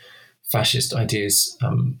kinds of fascist ideas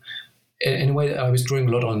in a way that I was drawing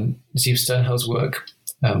a lot on Steve Sternhell's work.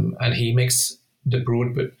 And he makes the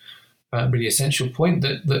broad but really essential point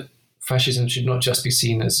that fascism should not just be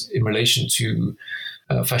seen as in relation to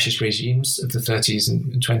fascist regimes of the 30s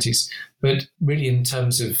and 20s, but really in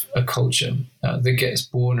terms of a culture that gets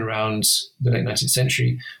born around the late 19th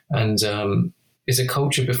century and is a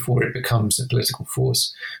culture before it becomes a political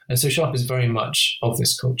force. And so Sharp is very much of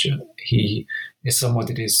this culture. He is someone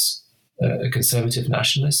that is a conservative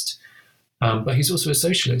nationalist, but he's also a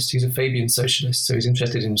socialist. He's a Fabian socialist, so he's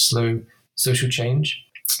interested in slow social change.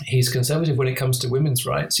 He's conservative when it comes to women's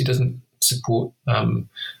rights. He doesn't support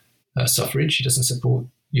suffrage. He doesn't support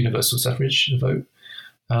universal suffrage, the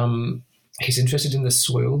vote. He's interested in the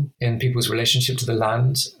soil, in people's relationship to the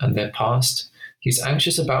land and their past. He's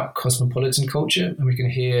anxious about cosmopolitan culture, and we can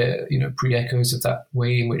hear, pre-echoes of that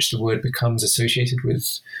way in which the word becomes associated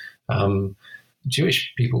with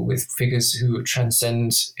Jewish people, with figures who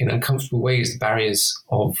transcend in uncomfortable ways the barriers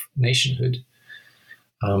of nationhood.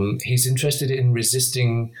 He's interested in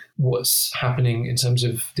resisting what's happening in terms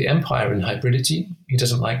of the empire and hybridity. He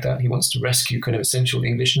doesn't like that. He wants to rescue kind of essential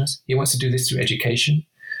Englishness. He wants to do this through education.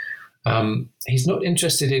 He's not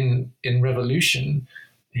interested in revolution,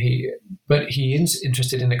 but he is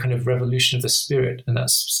interested in a kind of revolution of the spirit, and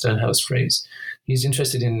that's Sternhell's phrase. He's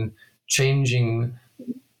interested in changing,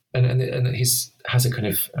 and he has a kind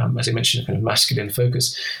of, as I mentioned, a kind of masculine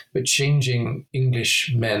focus, but changing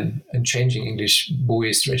English men and changing English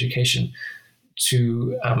boys through education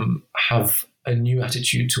to have a new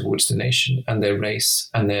attitude towards the nation and their race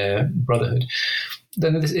and their brotherhood.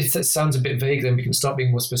 Then if that sounds a bit vague, then we can start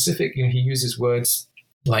being more specific. He uses words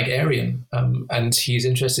like Aryan, and he's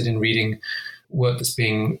interested in reading work that's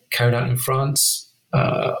being carried out in France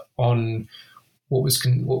on what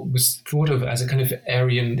was thought of as a kind of the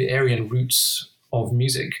Aryan roots of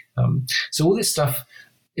music. So all this stuff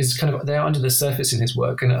is kind of there under the surface in his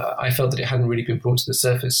work, and I felt that it hadn't really been brought to the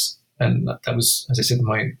surface, and that was, as I said,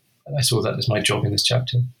 I saw that as my job in this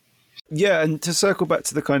chapter. Yeah, and to circle back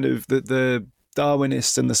to the kind of the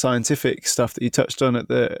Darwinist and the scientific stuff that you touched on at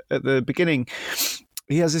the beginning,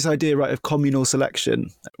 he has this idea, right, of communal selection,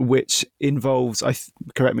 which involves,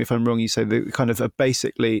 correct me if I'm wrong, you say the kind of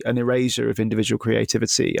basically an erasure of individual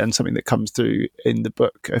creativity, and something that comes through in the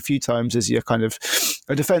book a few times is your kind of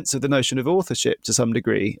a defense of the notion of authorship to some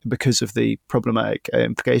degree because of the problematic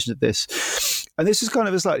implications of this. And this is kind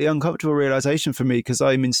of a slightly uncomfortable realization for me, because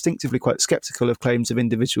I'm instinctively quite skeptical of claims of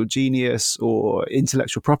individual genius or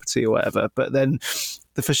intellectual property or whatever. But then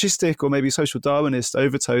the fascistic or maybe social Darwinist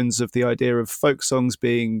overtones of the idea of folk songs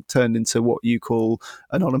being turned into what you call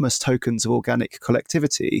anonymous tokens of organic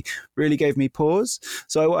collectivity really gave me pause.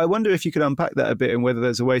 So I wonder if you could unpack that a bit and whether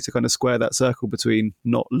there's a way to kind of square that circle between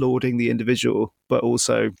not lauding the individual, but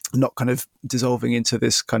also not kind of dissolving into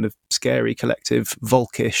this kind of scary collective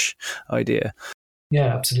Volkish idea.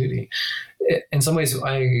 Yeah, absolutely. In some ways,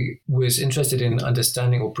 I was interested in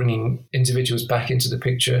understanding or bringing individuals back into the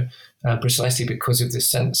picture precisely because of this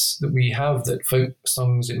sense that we have that folk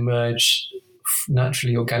songs emerge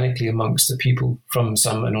naturally, organically amongst the people from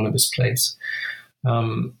some anonymous place.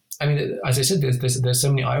 I mean, as I said, there's so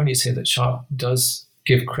many ironies here that Sharp does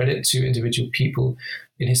give credit to individual people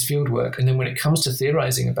in his fieldwork. And then when it comes to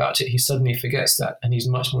theorizing about it, he suddenly forgets that. And he's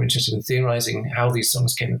much more interested in theorizing how these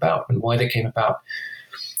songs came about and why they came about.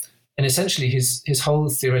 And essentially, his whole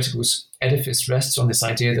theoretical edifice rests on this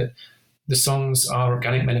idea that the songs are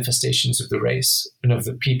organic manifestations of the race and of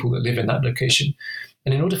the people that live in that location.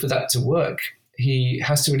 And in order for that to work, he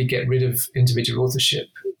has to really get rid of individual authorship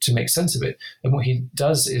to make sense of it. And what he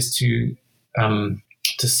does is to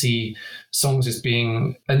see songs as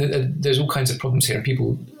being, and there's all kinds of problems here, and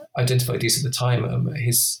people identified these at the time.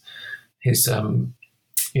 His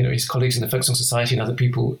colleagues in the Folk Song Society and other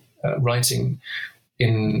people writing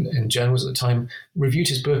in journals at the time reviewed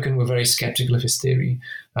his book and were very skeptical of his theory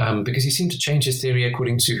because he seemed to change his theory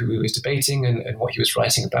according to who he was debating and what he was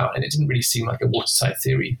writing about, and it didn't really seem like a watertight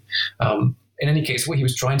theory. In any case, what he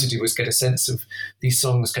was trying to do was get a sense of these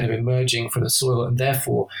songs kind of emerging from the soil, and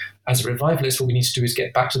therefore, as a revivalist, what we need to do is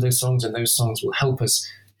get back to those songs, and those songs will help us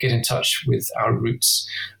get in touch with our roots.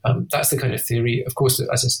 That's the kind of theory. Of course,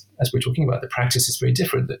 as we're talking about, the practice is very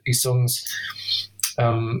different, that these songs,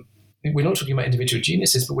 we're not talking about individual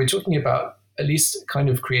geniuses, but we're talking about at least kind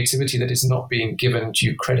of creativity that is not being given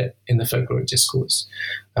due credit in the folkloric discourse.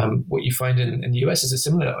 What you find in the US is a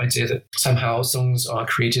similar idea that somehow songs are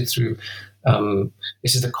created through,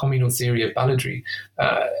 this is the communal theory of balladry.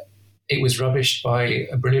 It was rubbished by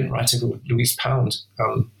a brilliant writer called Louise Pound,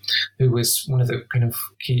 who was one of the kind of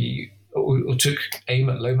key, or took aim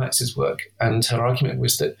at Lomax's work. And her argument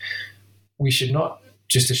was that we should not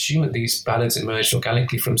just assume that these ballads emerged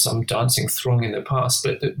organically from some dancing throng in the past,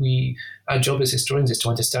 but that our job as historians is to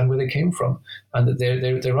understand where they came from, and that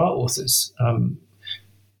there are authors.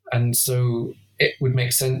 And so it would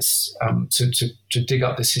make sense to dig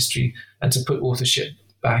up this history and to put authorship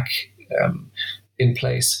back in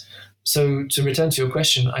place. So to return to your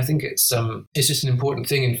question, I think it's just an important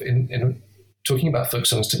thing in talking about folk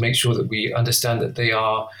songs to make sure that we understand that they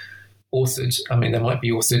are authored. I mean, they might be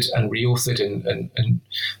authored and re-authored, and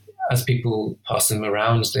as people pass them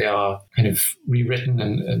around, they are kind of rewritten,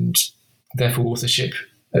 and therefore authorship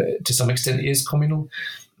to some extent is communal.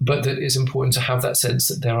 But that it's important to have that sense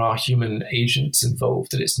that there are human agents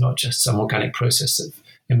involved, that it's not just some organic process of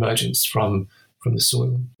emergence from the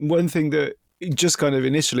soil. One thing that just kind of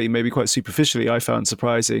initially, maybe quite superficially, I found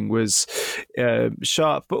surprising was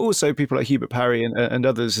Sharp, but also people like Hubert Parry and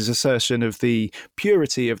others' his assertion of the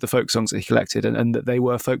purity of the folk songs that he collected, and that they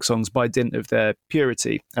were folk songs by dint of their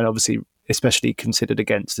purity, and obviously especially considered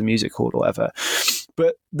against the music hall or whatever.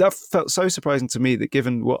 But that felt so surprising to me, that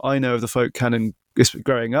given what I know of the folk canon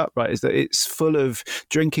growing up, right, is that it's full of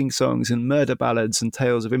drinking songs and murder ballads and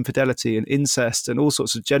tales of infidelity and incest and all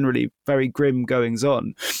sorts of generally very grim goings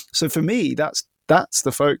on. So for me, that's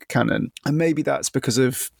the folk canon, and maybe that's because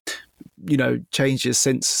of changes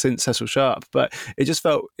since Cecil Sharp, but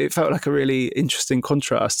it felt like a really interesting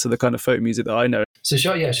contrast to the kind of folk music that I know. So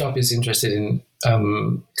Sharp is interested in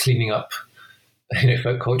cleaning up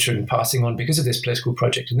folk culture and passing on because of this political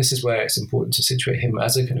project. And this is where it's important to situate him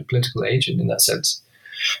as a kind of political agent in that sense,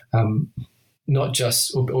 not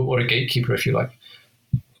just, or a gatekeeper, if you like.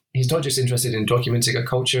 He's not just interested in documenting a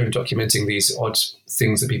culture and documenting these odd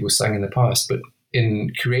things that people sang in the past, but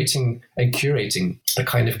in creating and curating a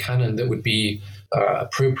kind of canon that would be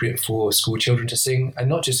appropriate for school children to sing, and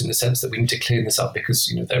not just in the sense that we need to clean this up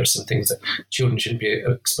because there are some things that children shouldn't be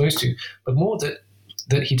exposed to, but more that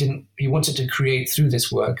he wanted to create through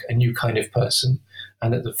this work a new kind of person,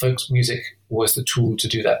 and that the folk music was the tool to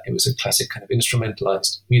do that. It was a classic kind of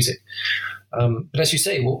instrumentalized music. But as you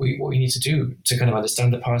say, what we need to do to kind of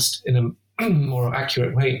understand the past in a more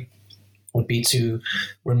accurate way would be to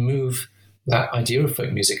remove that idea of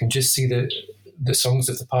folk music and just see the songs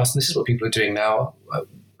of the past. And this is what people are doing now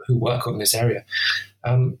who work on this area.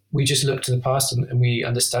 We just look to the past and we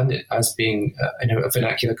understand it as being a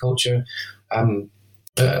vernacular culture,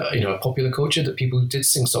 a popular culture, that people did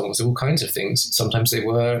sing songs of all kinds of things. Sometimes they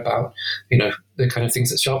were about, the kind of things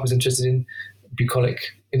that Sharp was interested in, bucolic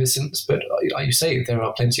innocence. But like you say, there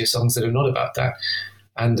are plenty of songs that are not about that.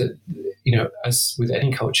 and that, as with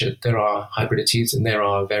any culture, there are hybridities and there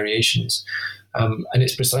are variations, and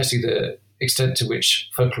it's precisely the extent to which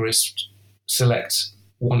folklorists select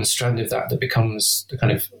one strand of that becomes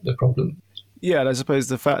the problem. Yeah, and I suppose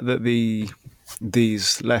the fact that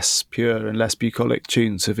these less pure and less bucolic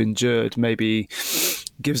tunes have endured maybe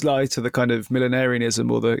gives lie to the kind of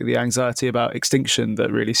millenarianism or the anxiety about extinction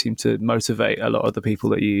that really seem to motivate a lot of the people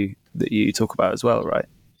that you talk about as well, right?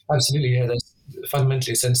 Absolutely, yeah. There's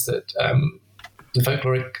fundamentally a sense that the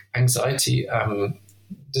folkloric anxiety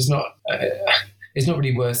is not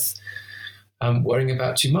really worth worrying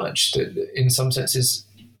about too much. That in some senses,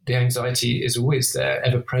 the anxiety is always there,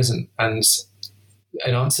 ever present, and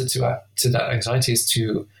an answer to that anxiety is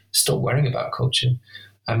to stop worrying about culture.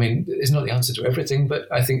 I mean, it's not the answer to everything, but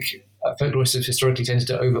I think folklorists have historically tended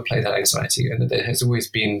to overplay that anxiety, and that there has always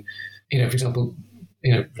been, for example,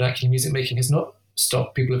 vernacular music making has not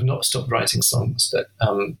stopped. People have not stopped writing songs. That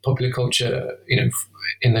popular culture,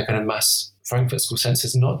 in the kind of mass Frankfurt School sense,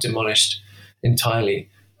 has not demolished entirely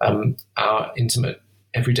our intimate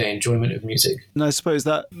everyday enjoyment of music. And I suppose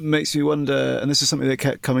that makes me wonder, and this is something that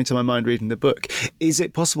kept coming to my mind reading the book, is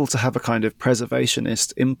it possible to have a kind of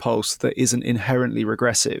preservationist impulse that isn't inherently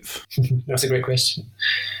regressive? That's a great question.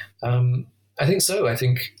 I think so. I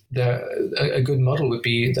think a good model would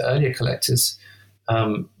be the earlier collectors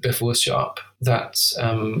before Sharp, that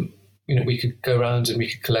we could go around and we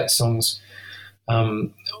could collect songs.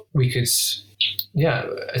 We could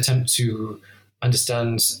attempt to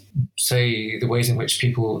understand, say, the ways in which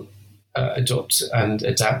people adopt and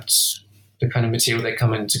adapt the kind of material they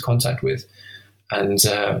come into contact with. And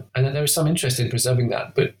then there is some interest in preserving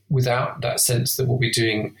that, but without that sense that what we're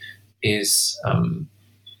doing is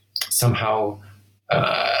somehow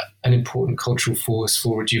an important cultural force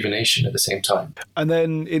for rejuvenation at the same time. And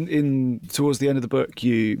then in towards the end of the book,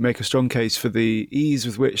 you make a strong case for the ease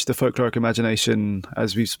with which the folkloric imagination,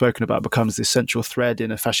 as we've spoken about, becomes this central thread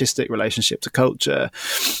in a fascistic relationship to culture.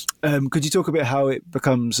 Could you talk a bit how it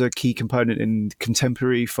becomes a key component in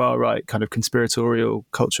contemporary far-right kind of conspiratorial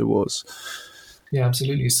culture wars? Yeah,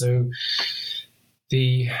 absolutely. So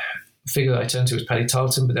the figure I turn to is Paddy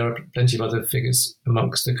Tarleton, but there are plenty of other figures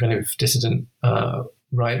amongst the kind of dissident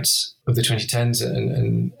right of the 2010s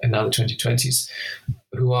and now the 2020s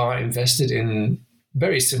who are invested in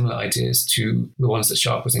very similar ideas to the ones that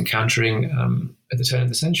Sharp was encountering at the turn of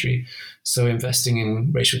the century. So investing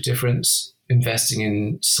in racial difference, investing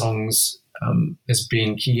in songs as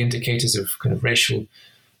being key indicators of kind of racial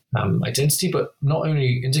identity, but not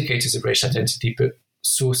only indicators of racial identity, but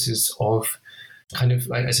sources of kind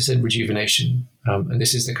of, as I said, rejuvenation. And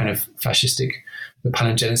this is the kind of the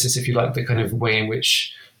palingenesis, if you like, the kind of way in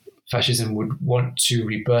which fascism would want to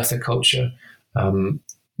rebirth a culture,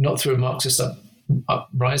 not through a Marxist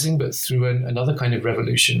uprising, but through another kind of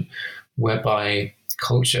revolution whereby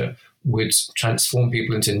culture would transform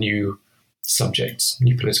people into new subjects,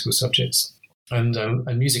 new political subjects. And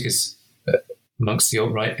music is, amongst the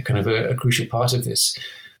alt-right, kind of a crucial part of this.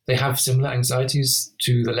 They have similar anxieties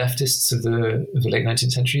to the leftists of the late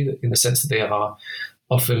 19th century, in the sense that they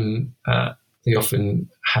often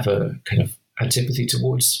have a kind of antipathy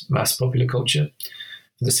towards mass popular culture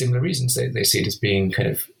for the similar reasons. They see it as being kind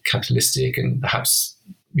of capitalistic and perhaps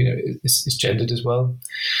is gendered as well.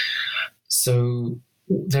 So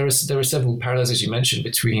there are several parallels, as you mentioned,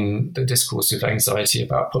 between the discourse of anxiety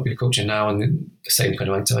about popular culture now and the same kind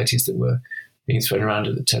of anxieties that were being thrown around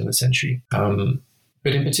at the turn of the century.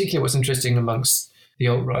 But in particular, what's interesting amongst the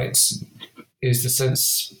alt-rights is the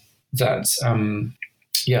sense that,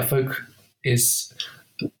 folk is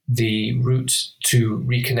the route to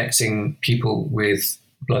reconnecting people with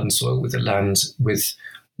blood and soil, with the land, with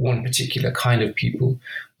one particular kind of people.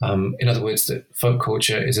 In other words, that folk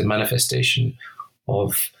culture is a manifestation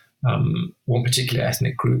of one particular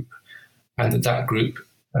ethnic group, and that group,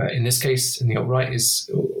 in this case, in the alt-right, is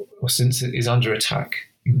under attack.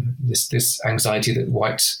 This anxiety that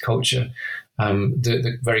white culture,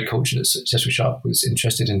 the very culture that Cecil Sharp was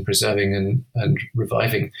interested in preserving and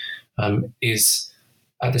reviving, is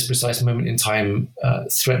at this precise moment in time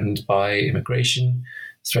threatened by immigration,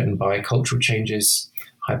 threatened by cultural changes,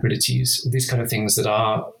 hybridities, these kind of things that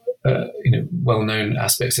are well-known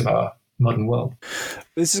aspects of our modern world.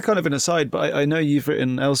 This is kind of an aside, but I know you've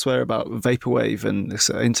written elsewhere about vaporwave and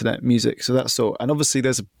internet music, so that sort. And obviously,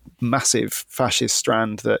 there's a massive fascist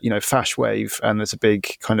strand that fashwave, and there's a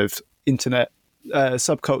big kind of internet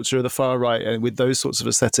subculture of the far right, and with those sorts of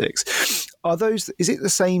aesthetics. Is it the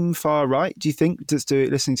same far right? Do you think, just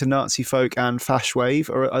listening to Nazi folk and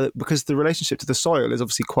fashwave, or because the relationship to the soil is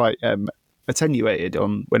obviously quite attenuated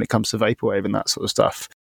when it comes to vaporwave and that sort of stuff?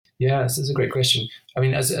 Yeah, this is a great question. I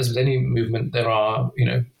mean, as with any movement, there are,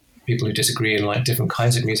 people who disagree and like different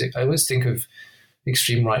kinds of music. I always think of the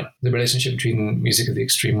extreme right, the relationship between music of the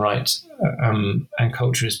extreme right and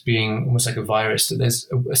culture as being almost like a virus, that there's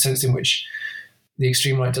a sense in which the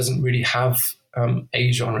extreme right doesn't really have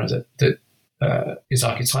a genre that is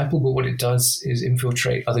archetypal, but what it does is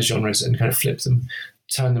infiltrate other genres and kind of flip them,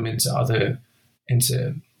 turn them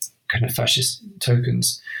into kind of fascist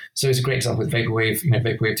tokens. So it's a great example with Vaporwave.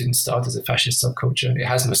 Vaporwave didn't start as a fascist subculture. It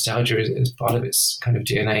has nostalgia as part of its kind of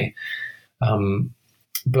DNA.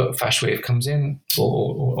 But Fashwave comes in,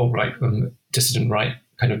 or right, dissident right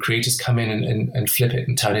kind of creators come in and flip it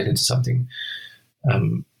and turn it into something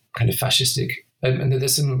kind of fascistic. And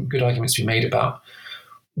there's some good arguments to be made about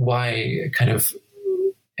why kind of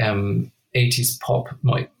 80s pop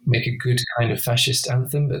might make a good kind of fascist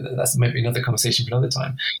anthem, but that's maybe another conversation for another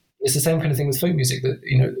time. It's the same kind of thing with folk music,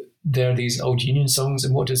 that there are these old Union songs,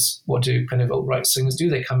 and what do kind of alt-right singers do?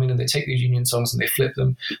 They come in and they take these Union songs and they flip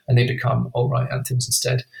them and they become alt-right anthems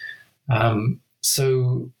instead.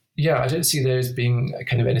 So yeah, I don't see there as being a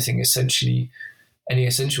kind of any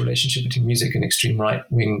essential relationship between music and extreme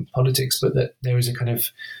right-wing politics, but that there is a kind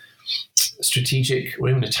of strategic or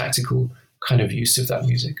even a tactical kind of use of that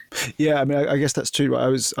music. Yeah, I mean, I guess that's true.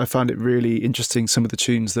 I found it really interesting, some of the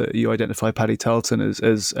tunes that you identify Paddy Tarleton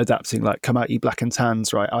as adapting, like Come Out Ye Black and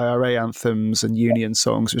Tans, right? IRA anthems and Union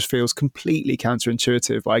songs, which feels completely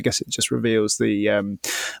counterintuitive, but I guess it just reveals the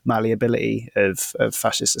malleability of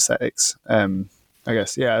fascist aesthetics. I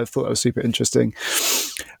guess, yeah, I thought that was super interesting.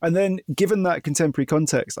 And then, given that contemporary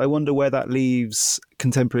context, I wonder where that leaves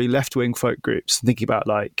contemporary left-wing folk groups. Thinking about,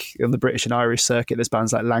 like, on the British and Irish circuit, there's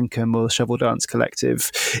bands like Lankum or the Shovel Dance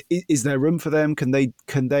Collective. Is there room for them? Can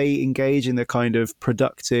they engage in the kind of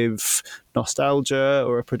productive nostalgia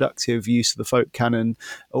or a productive use of the folk canon,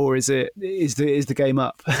 or is the game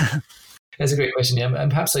up? That's a great question. Yeah,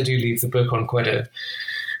 and perhaps I do leave the book on quite a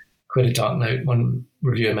dark note. One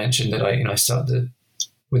reviewer mentioned that I started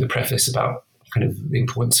with a preface about kind of the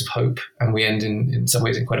importance of hope, and we end in some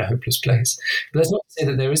ways in quite a hopeless place. But that's not to say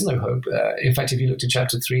that there is no hope. In fact, if you look to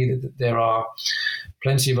chapter 3, that there are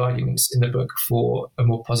plenty of arguments in the book for a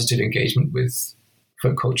more positive engagement with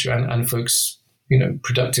folk culture and folks'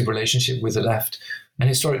 productive relationship with the left, and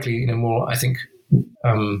historically more, I think,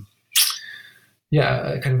 kind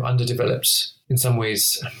of underdeveloped in some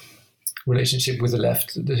ways relationship with the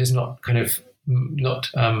left that has not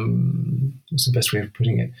what's the best way of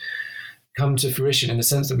putting it, come to fruition, in the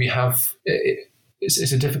sense that we have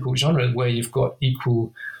it's a difficult genre where you've got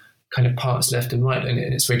equal kind of parts left and right, and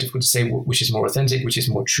it's very difficult to say which is more authentic, which is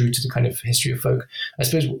more true to the kind of history of folk. I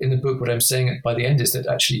suppose in the book what I'm saying by the end is that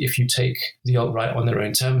actually if you take the alt-right on their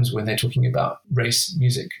own terms when they're talking about race,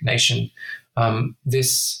 music, nation,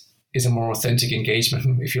 this is a more authentic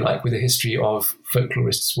engagement, if you like, with the history of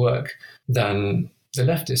folklorists' work than the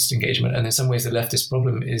leftist engagement. And in some ways, the leftist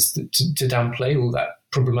problem is to downplay all that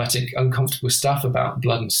problematic, uncomfortable stuff about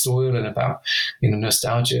blood and soil and about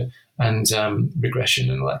nostalgia and regression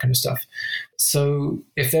and all that kind of stuff. So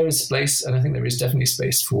if there is space, and I think there is definitely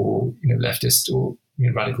space for leftist or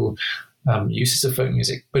radical uses of folk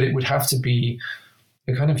music, but it would have to be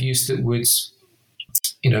a kind of use that would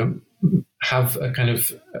have a kind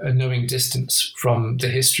of a knowing distance from the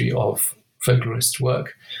history of folklorist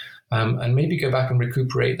work, and maybe go back and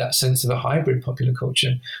recuperate that sense of a hybrid popular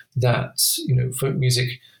culture that, folk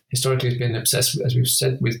music historically has been obsessed, as we've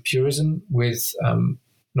said, with purism, with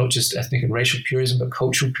not just ethnic and racial purism, but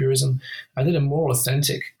cultural purism, and that a more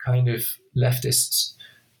authentic kind of leftist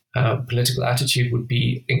political attitude would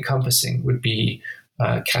be encompassing, would be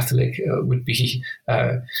Catholic, would be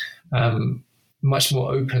much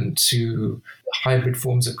more open to hybrid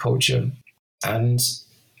forms of culture. And,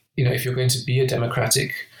 if you're going to be a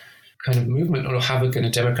democratic kind of movement or have a kind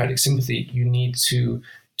of democratic sympathy, you need to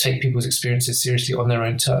take people's experiences seriously on their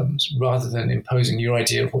own terms, rather than imposing your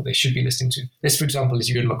idea of what they should be listening to. This, for example, is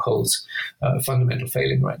Ewan McCall's fundamental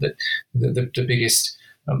failing, right? That the biggest,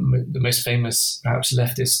 the most famous, perhaps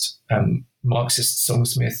leftist Marxist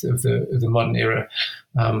songsmith of the modern era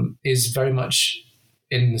is very much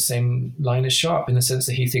in the same line as Sharp, in the sense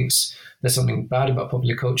that he thinks there's something bad about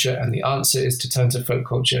popular culture, and the answer is to turn to folk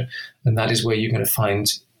culture, and that is where you're going to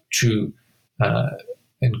find true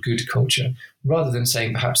and good culture, rather than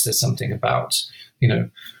saying perhaps there's something about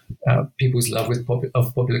people's love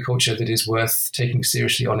of popular culture that is worth taking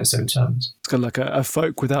seriously on its own terms. It's kind of like a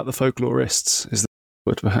folk without the folklorists, is the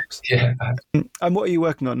word, perhaps. Yeah. And what are you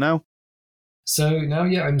working on now? So now,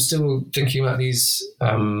 I'm still thinking about these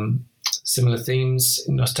similar themes,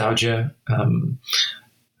 nostalgia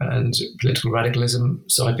and political radicalism.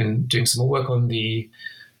 So I've been doing some more work on the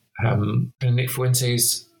Nick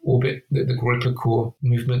Fuente's Orbit, the Groyper core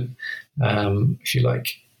movement, if you like,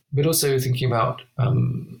 but also thinking about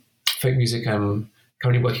folk music. I'm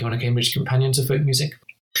currently working on a Cambridge companion to folk music,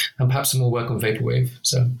 and perhaps some more work on vaporwave.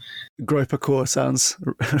 So, Groyper core sounds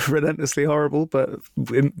relentlessly horrible, but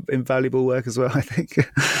invaluable work as well, I think.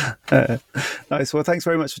 Nice. Well, thanks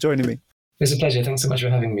very much for joining me. It's a pleasure. Thanks so much for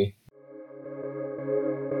having me.